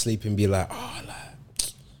never sleep and be like, oh, like,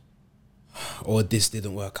 or this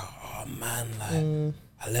didn't work out. Oh man, like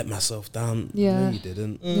I let myself down. Yeah. No, you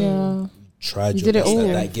didn't. Yeah. Tried You your did it best all.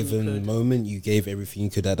 at that given moment. You gave everything you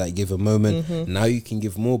could at that given moment. Now you can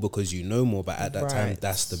give more because you know more, but at that time, Right.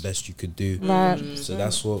 that's the best you could do. Right. So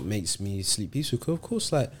that's what makes me sleep peaceful. Of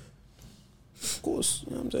course, you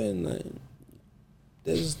know what I'm saying? Like,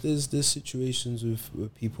 there's situations where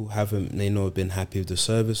people may not have been happy with the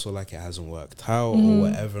service, or like it hasn't worked out or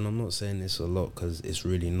whatever. And I'm not saying this a lot because it's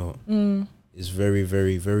really not. It's very,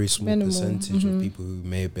 very, very small Minimal. percentage of people who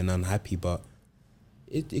may have been unhappy, but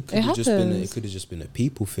it could have just been happens. it could have just been a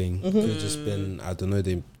people thing. It could have just been I don't know.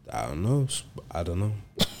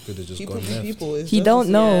 Could have just People gone be left. people. It's You just- don't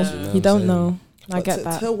know. Yeah. You don't You know. know what I But get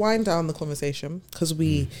that. to wind down the conversation, because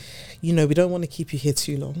we don't want to keep you here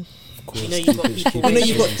too long. Of course, You know you've got people We know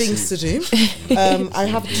you've got waiting. things to do. I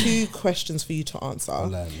have 2 questions for you to answer.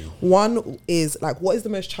 Allow me. One is like, what is the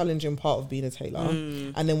most challenging part of being a tailor?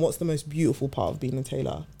 And then what's the most beautiful part of being a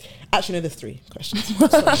tailor? Actually, no, there's 3 questions.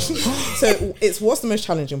 So it's what's the most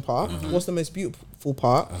challenging part, what's the most beautiful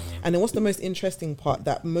part, and then what's the most interesting part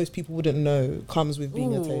that most people wouldn't know comes with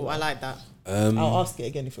being a Ooh, tailor. I like that. I'll ask it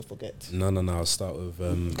again if you forget. No. I'll start with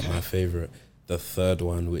my favorite, the third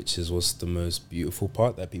one, which is what's the most beautiful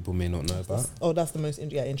part that people may not know about. Oh, that's the most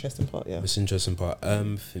interesting part, yeah. Most interesting part.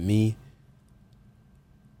 For me,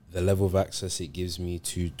 the level of access it gives me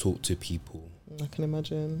to talk to people. I can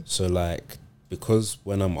imagine. So like, because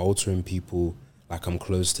when I'm altering people, like I'm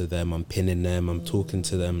close to them, I'm pinning them, I'm talking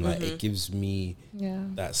to them, like it gives me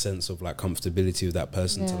that sense of like comfortability with that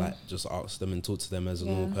person to like just ask them and talk to them as a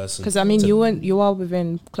normal person. Because I mean, you are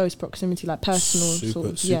within close proximity, like personal sort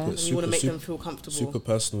of. You want to make them feel comfortable. Super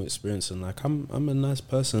personal experience, and like I'm a nice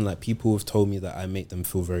person. Like people have told me that I make them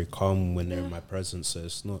feel very calm when they're in my presence. So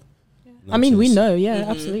it's not. I mean, we know,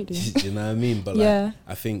 absolutely. Do you know what I mean? But Yeah. like,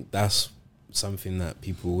 I think that's something that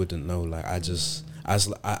people wouldn't know. Like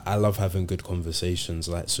I love having good conversations.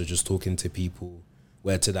 Like, so just talking to people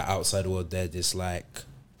where to the outside world they're just like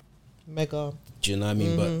Mega. do you know what I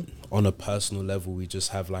mean? But on a personal level, we just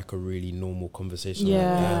have like a really normal conversation.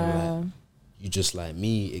 Yeah. Like, damn, like, you just like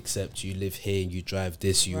me, except you live here and you drive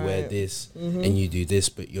this, you wear this, and you do this,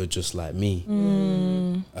 but you're just like me.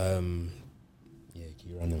 Yeah, can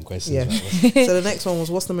you run them questions? Yeah. Like, So the next one was,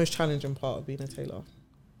 what's the most challenging part of being a tailor?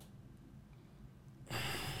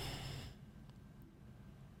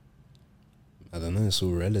 I don't know, it's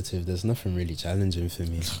all relative. There's nothing really challenging for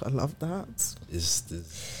me. I love that. It's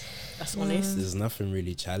That's honest. There's nothing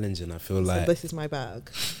really challenging. I feel So like this is my bag.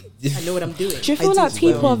 I know what I'm doing. Do you feel do like as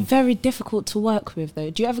people well. are very difficult to work with though?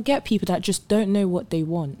 Do you ever get people that just don't know what they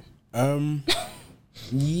want?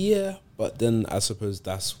 yeah, but then I suppose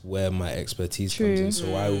that's where my expertise comes in.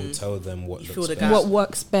 So I will tell them what You looks feel the best. gap. What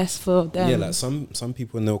works best for them? Yeah, like some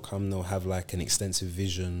people, and they'll have like an extensive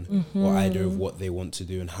vision or idea of what they want to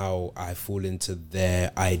do and how I fall into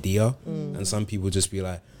their idea. And some people just be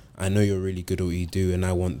like, I know you're really good at what you do and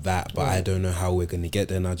I want that, but I don't know how we're going to get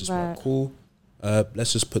there. And I just be like, cool,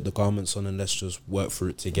 let's just put the garments on and let's just work through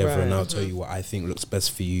it together. And I'll tell you what I think looks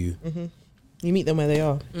best for you. You meet them where they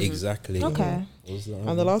are. Exactly. Okay. What was that?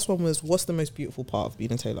 And the last one was, what's the most beautiful part of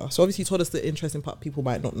being a tailor? So obviously you told us the interesting part people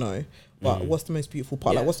might not know, but what's the most beautiful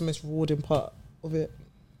part? Yeah. Like what's the most rewarding part of it?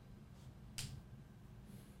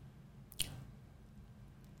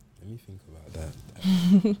 Let me think about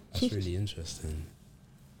that. That's really interesting.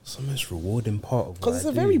 What's the most rewarding part of Because what it's I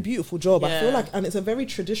a do? very beautiful job. I feel Yeah. like, and it's a very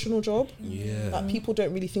traditional job Yeah. that people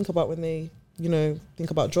don't really think about when they, you know, think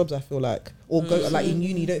about jobs. I feel like, or go like in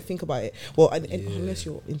uni, you don't think about it. Well, and unless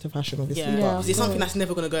you're into fashion, obviously. Yeah, Yeah. because it's something that's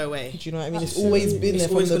never going to go away. Do you know what I mean? It's always been It's there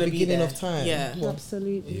from always the gonna be beginning there. of time. Yeah. Well,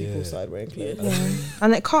 Absolutely. people started wearing clothes.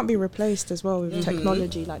 And it can't be replaced as well with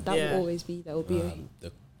technology. Like that Yeah. will always be there. Will be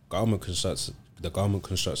The garment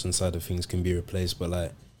construction side of things can be replaced, but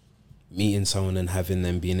like meeting someone and having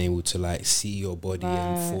them being able to like see your body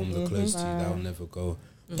and form the clothes to you, that'll never go.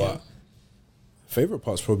 But favorite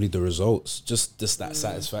part's probably the results, just that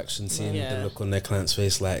satisfaction, seeing Yeah. the look on their client's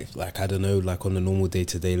face, like I don't know, like on a normal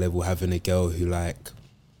day-to-day level, having a girl who like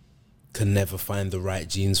can never find the right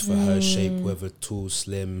jeans for her shape, whether tall,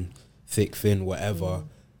 slim, thick, thin, whatever.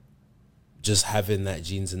 Just having that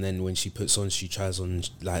jeans, and then when she puts on, she tries on,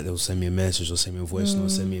 like they'll send me a message or send me a voice note or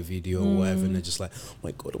send me a video or whatever, and they're just like, oh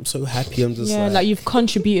my god, I'm so happy. I'm just like you've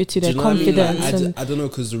contributed to do their you know what I mean? confidence. Like, I don't know,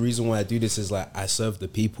 because the reason why I do this is like I serve the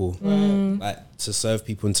people. Like to serve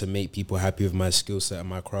people and to make people happy with my skill set and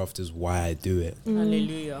my craft is why I do it.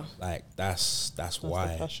 Hallelujah. Like that's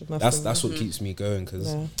why. passion, That's what keeps me going.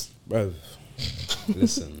 Because, bro,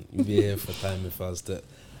 listen, you'd be here for time if I was to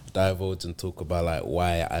divulge and talk about like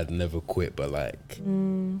why I'd never quit, but like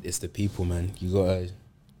it's the people, man. You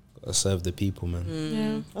gotta serve the people, man.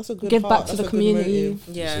 Yeah. That's a good Give heart. back to That's the a good community. motive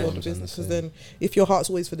Yeah. for the business. Because then, if your heart's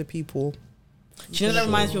always for the people, Do you know that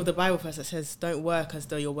reminds me of the Bible verse that says, "Don't work as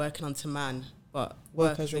though you're working unto man, but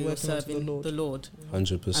work as you're working unto serving the Lord."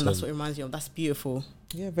 100%. And that's what it reminds me of. That's beautiful.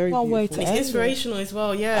 yeah, very One way beautiful. to It's end inspirational as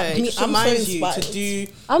well. Yeah, I it mean, just I'm so reminds you inspired. to do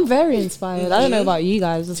I'm very inspired. I don't know about you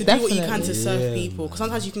guys. It's to do what definitely you can to serve Yeah, people. Because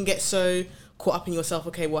sometimes you can get so caught up in yourself.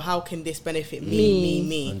 Okay, well, how can this benefit Me.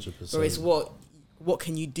 me? 100%. Whereas what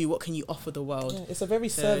can you do? What can you offer the world? Yeah, it's a very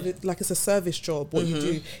service, like it's a service job. What you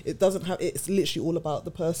do, it doesn't have. It's literally all about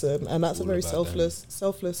the person, and that's All a very about them.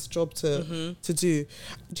 selfless job to do.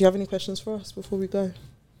 Do you have any questions for us before we go?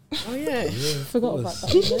 Oh yeah. forgot about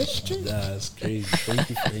that. That's crazy.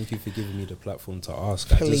 Thank you for giving me the platform to ask.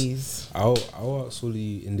 Please. I'll ask all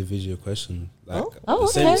the individual question. Like Oh,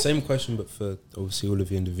 the okay. same question, but for obviously all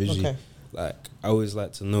of you individually. Okay. Like I always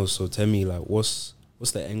like to know. So tell me, like, what's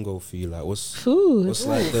the end goal for you? Like, what's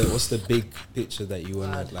the big picture that you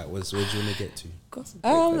wanna like? Where do you wanna get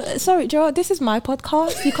to? Sorry, Gerald, this is my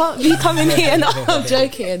podcast. You can't be coming here. No, I'm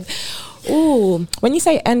joking. Oh, when you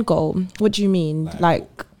say end goal, what do you mean?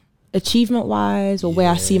 Like achievement wise, or where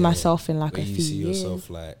I see myself in like where a you few see years? yourself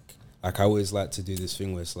like I always like to do this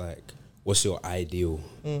thing where it's like, what's your ideal?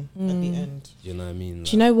 At the end, You know what I mean?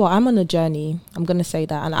 Do you know what? I'm on a journey. I'm gonna say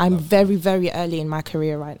that, and I'm very, very early in my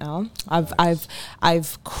career right now.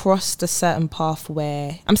 I've crossed a certain path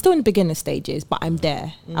where I'm still in the beginner stages, but I'm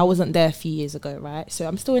there. I wasn't there a few years ago, right? So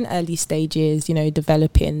I'm still in early stages. You know,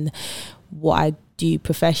 developing what I do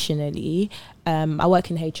professionally. I work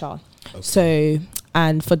in HR, so.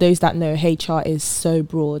 And for those that know, HR is so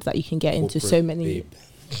broad that you can get into so many. Babe.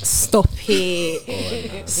 Stop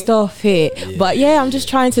it. Stop it. But yeah, I'm just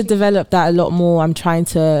trying to develop that a lot more. I'm trying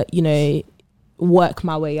to, you know, work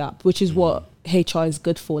my way up, which is what HR is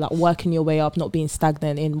good for, like working your way up, not being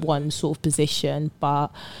stagnant in one sort of position.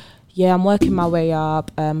 But yeah, I'm working my way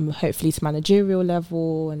up, hopefully to managerial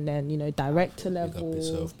level, and then, you know, director level,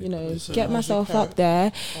 yourself, you know, yourself. get myself up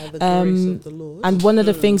there. by the grace of the Lord. And one of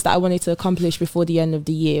the things that I wanted to accomplish before the end of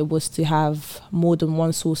the year was to have more than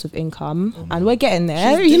one source of income. And we're getting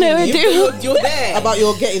there. You know, we're doing You're there. about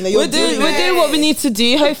your getting there, you're we're doing what we need to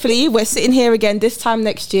do. Hopefully, we're sitting here again this time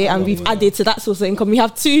next year, and we've added to that source of income. We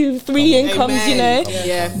have 2-3 incomes, you know.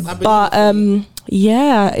 Yeah. I believe But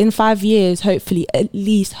yeah, in 5 years, hopefully, at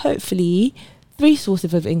least, 3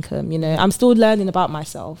 sources of income. You know, I'm still learning about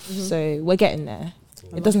myself, so we're getting there.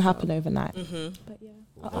 It doesn't happen overnight. But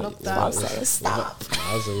yeah. I love that. Stop.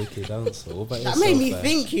 That was a wicked answer. What about That yourself, made me Ash?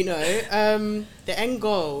 think, the end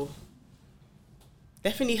goal,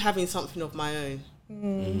 definitely having something of my own.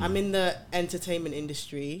 I'm in the entertainment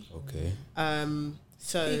industry. Okay.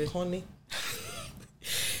 So Connie.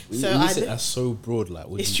 You said that's so broad. Like,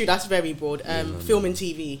 it's true, that's very broad. Film and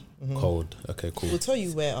TV. Cold. Okay, cool. We'll tell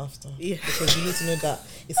you where after. Yeah. Because you need to know that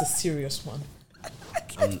it's a serious one.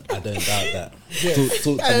 I don't doubt that. Yeah.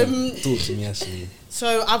 Talk to me, Ashley.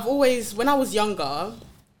 So I've always, when I was younger,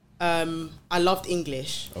 I loved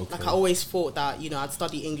English. Okay. Like I always thought that, I'd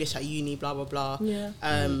study English at uni, blah, blah, blah. Yeah.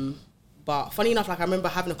 But funny enough, like I remember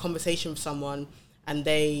having a conversation with someone and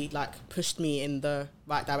they like pushed me in the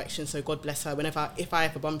right direction. So God bless her. If I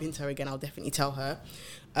ever bump into her again, I'll definitely tell her.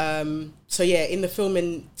 So yeah, in the film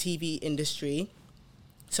and TV industry.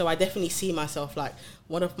 So I definitely see myself like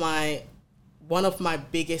one of my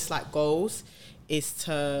biggest like goals is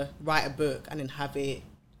to write a book and then have it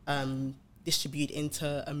distribute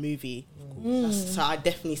into a movie. So I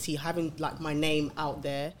definitely see having like my name out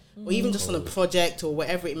there, or even just on a project or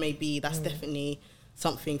whatever it may be. That's definitely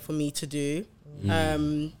something for me to do.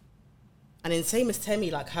 And then same as Temi,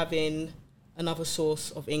 like having another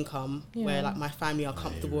source of income where like my family are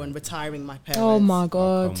comfortable and retiring my parents. Oh my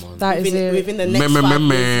God, that is it. Within the next 5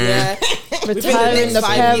 years, within the next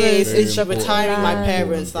 5 years, it's retiring my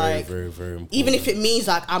parents. Like, very, very important. even if it means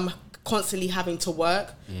like I'm constantly having to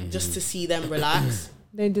work just to see them relax.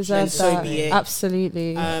 They deserve so that. be it.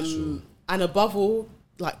 Absolutely. And above all,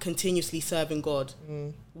 like continuously serving God,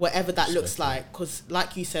 whatever that looks like. Because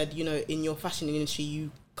like you said, in your fashion industry,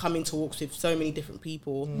 you come into walks with so many different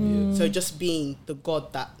people. So just being the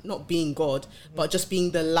God that, not being God, but just being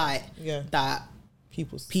the light that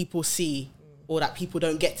people see or that people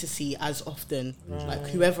don't get to see as often. Like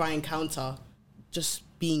whoever I encounter, just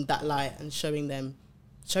being that light and showing them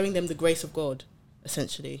the grace of God,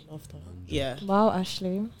 essentially. Yeah. Wow,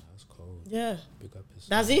 Ashley. That's cold. Yeah. Big up yourself.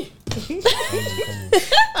 That's it.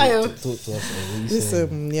 Talk to us. What you saying?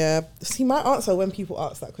 Listen, yeah. See, my answer when people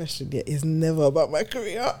ask that question, is never about my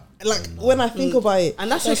career. Like when I think about it, And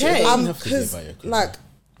that's okay. Doesn't have to be because about your career. like,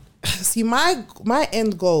 see, my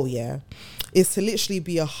end goal, is to literally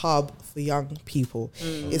be a hub for young people.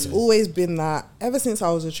 It's always been that ever since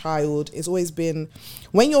I was a child. It's always been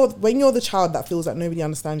when you're the child that feels that nobody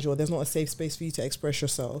understands you, or there's not a safe space for you to express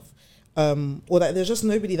yourself, or that there's just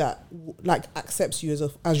nobody that like accepts you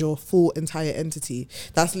as your full entire entity.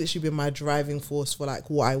 That's literally been my driving force for like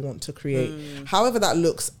what I want to create. However that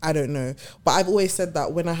looks, I don't know, but I've always said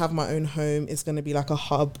that when I have my own home, it's going to be like a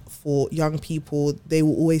hub for young people. They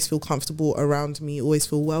will always feel comfortable around me, always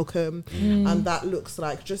feel welcome. And that looks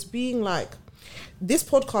like just being like, this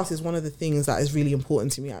podcast is one of the things that is really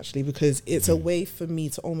important to me actually, because it's a way for me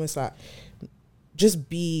to almost like just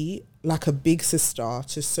be like a big sister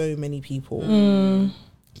to so many people.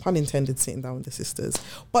 Pun intended, sitting down with the sisters.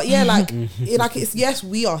 But yeah, like, it's yes,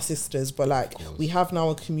 we are sisters, but like we have now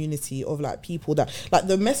a community of like people that like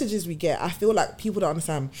the messages we get. I feel like people don't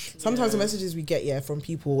understand. Sometimes the messages we get from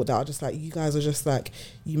people that are just like, you guys are just like,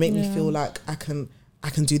 you make me feel like I can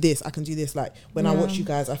do this. Like when I watch you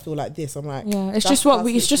guys, I feel like this. I'm like, it's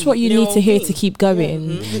just what you need to hear to keep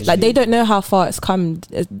going. Like they don't know how far it's come.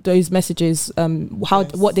 Those messages,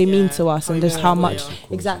 what they mean to us, and just how much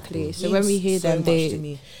exactly. So when we hear them,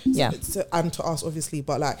 they and to us obviously.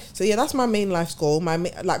 But like, so yeah, that's my main life's goal.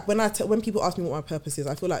 Like when people ask me what my purpose is,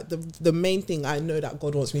 I feel like the main thing I know that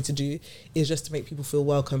God wants me to do is just to make people feel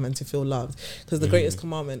welcome and to feel loved. Because the greatest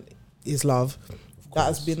commandment is love. That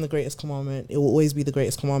has been the greatest commandment. It will always be the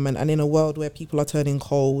greatest commandment. And in a world where people are turning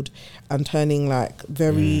cold and turning like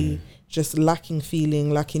very just lacking feeling,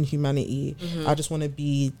 lacking humanity, I just want to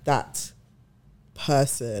be that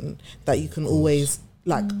person that you can always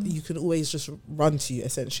you can always just run to,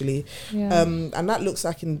 essentially. And that looks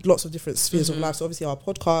like in lots of different spheres of life. So obviously our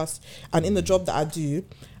podcast and in the job that I do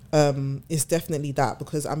is definitely that,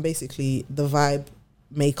 because I'm basically the vibe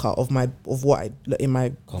maker of what I in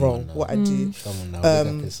my role, what I do.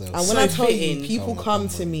 And when I tell you, people come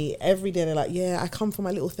to me every day, they're like, I come for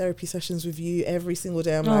my little therapy sessions with you every single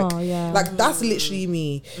day. I'm like that's literally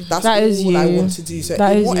me. That's all I want to do. So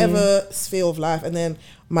in whatever sphere of life. And then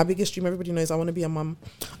my biggest dream, everybody knows, I want to be a mum.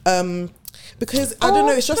 Because I don't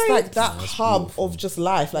know, it's just like that hub of just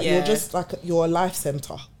life. Like you're just like, you're a life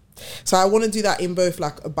center. So I want to do that in both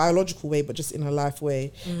like a biological way, but just in a life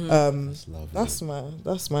way. That's lovely.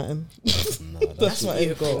 That's my end. No, That's my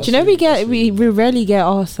end goal. Do you know we rarely get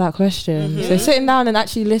asked that question? So sitting down and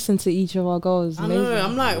actually listen to each of our goals. I amazing. know.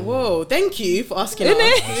 I'm like, whoa, thank you for asking us.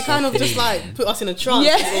 It kind of just like put us in a trance.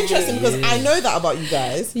 Yeah. It's interesting because I know that about you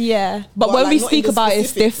guys. Yeah, but when like, we not speak in the about it, it's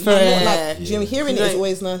specific- different. I'm not like, do you know, hearing it is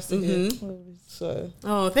always nice to hear. So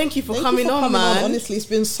Oh, thank you for thank coming you for on, coming man. Honestly, it's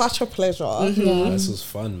been such a pleasure. This was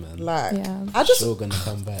fun, man. Like, Yeah. I just, Still gonna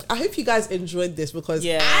come back. I hope you guys enjoyed this because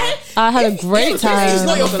Yeah. I had a great if this is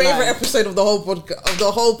not time. your favorite episode of the whole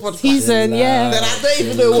podcast, Season, yeah. then I don't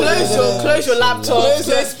even know what Close your laptop. Close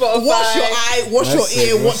your Spotify. wash your eye, wash That's your it,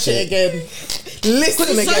 ear, that's watch it it. again. Listen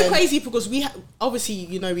Because it's again. so crazy because we obviously,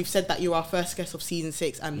 you know, we've said that you're our first guest of season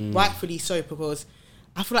 6 and rightfully so because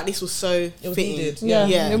I feel like this was so was fitting. needed.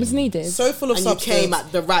 Yeah, it was needed. So full of And you substance. came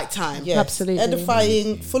at the right time. Yes. Absolutely.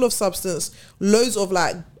 Edifying, full of substance, loads of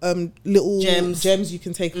like little Gems. gems you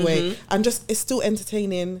can take away, and just it's still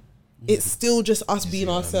entertaining. It's still just us being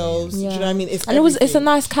ourselves. Do you know what I mean? It's and it's a everything.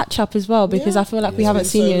 nice catch up as well because I feel like we It's haven't been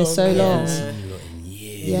seen so you in long. so Yeah. long.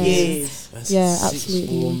 Yeah. Yes. Yeah,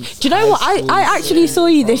 absolutely. Do you know what? I actually saw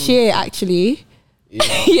you this year. Actually,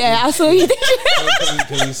 yeah, I saw you this year.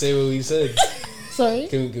 Can we say what we said? Sorry.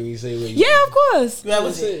 Can we say what? Yeah, of course. Where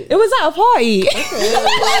was it? It was at a party.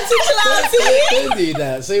 Don't do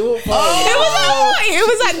that. Say what party? It was at a party. It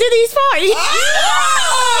was at Diddy's party.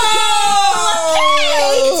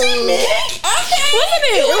 Wasn't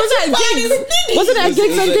it? It was at Gigs. Wasn't it at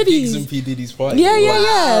Gigs and Gigs Diddy's? and P Diddy's party. Yeah, yeah,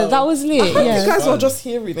 yeah. That was lit. You Yeah. guys were just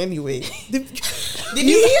hearing anyway. Did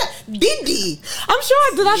you hear? Diddy. I'm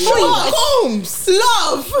sure. Did I show you? Holmes.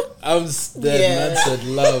 Love. I'm dead. Yeah. Man said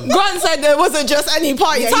love. Grant said there wasn't just any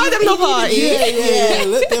party. Tell them the party. Yeah.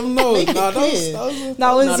 Let them know. Make it Nah, clear. That was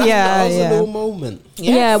that was a little moment.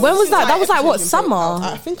 Yeah, when was that? That was like what, Episode summer?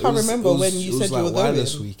 I think I remember when you said you were going.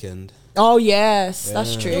 this weekend. Oh yes,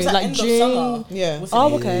 that's true. It was Like end of June. summer. Yeah. Was it?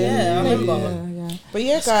 Oh okay. Yeah, I remember. Yeah. But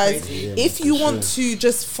yeah, guys, crazy. if you want to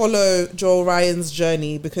just follow Joel Ryan's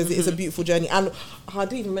journey, because it is a beautiful journey, and I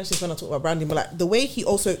didn't even mention this when I talk about branding, but like the way he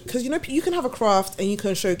also, because you know you can have a craft and you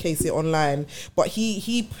can showcase it online, but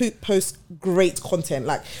he posts great content.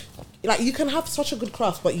 Like you can have such a good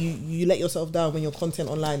craft, but you let yourself down when your content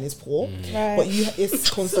online is poor. Right. But it's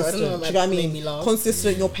consistent. I don't know, Do you know what I made me mean? laugh.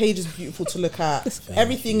 Consistent. Your page is beautiful to look at.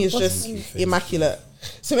 Everything is just immaculate.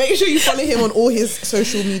 So make sure you follow him on all his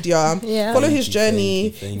social media. Yeah. Follow Thank his you, journey.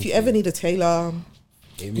 thank If you. you ever need a tailor,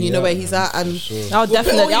 you know where he's at, and I'll We'll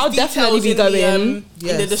put all definitely his be details going. in the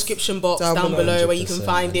Yes. description box Down down, below. below where you can 100%,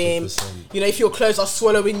 find him. 100%. You know, if your clothes are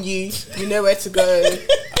swallowing you, you know where to go.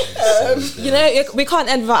 You know, we can't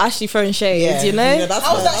end without Ashley throwing shades. You know, that's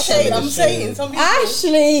How's that that's shade? what I'm it is. saying some people,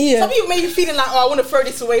 Ashley. some people may be feeling like, oh, I want to throw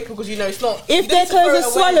this away because you know it's not. If you their don't throw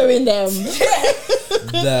clothes it are away.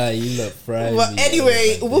 swallowing them, Nah, you look fried. But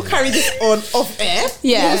anyway, we'll carry this on off air.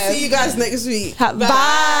 Yeah. We'll see you guys next week.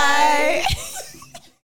 Bye.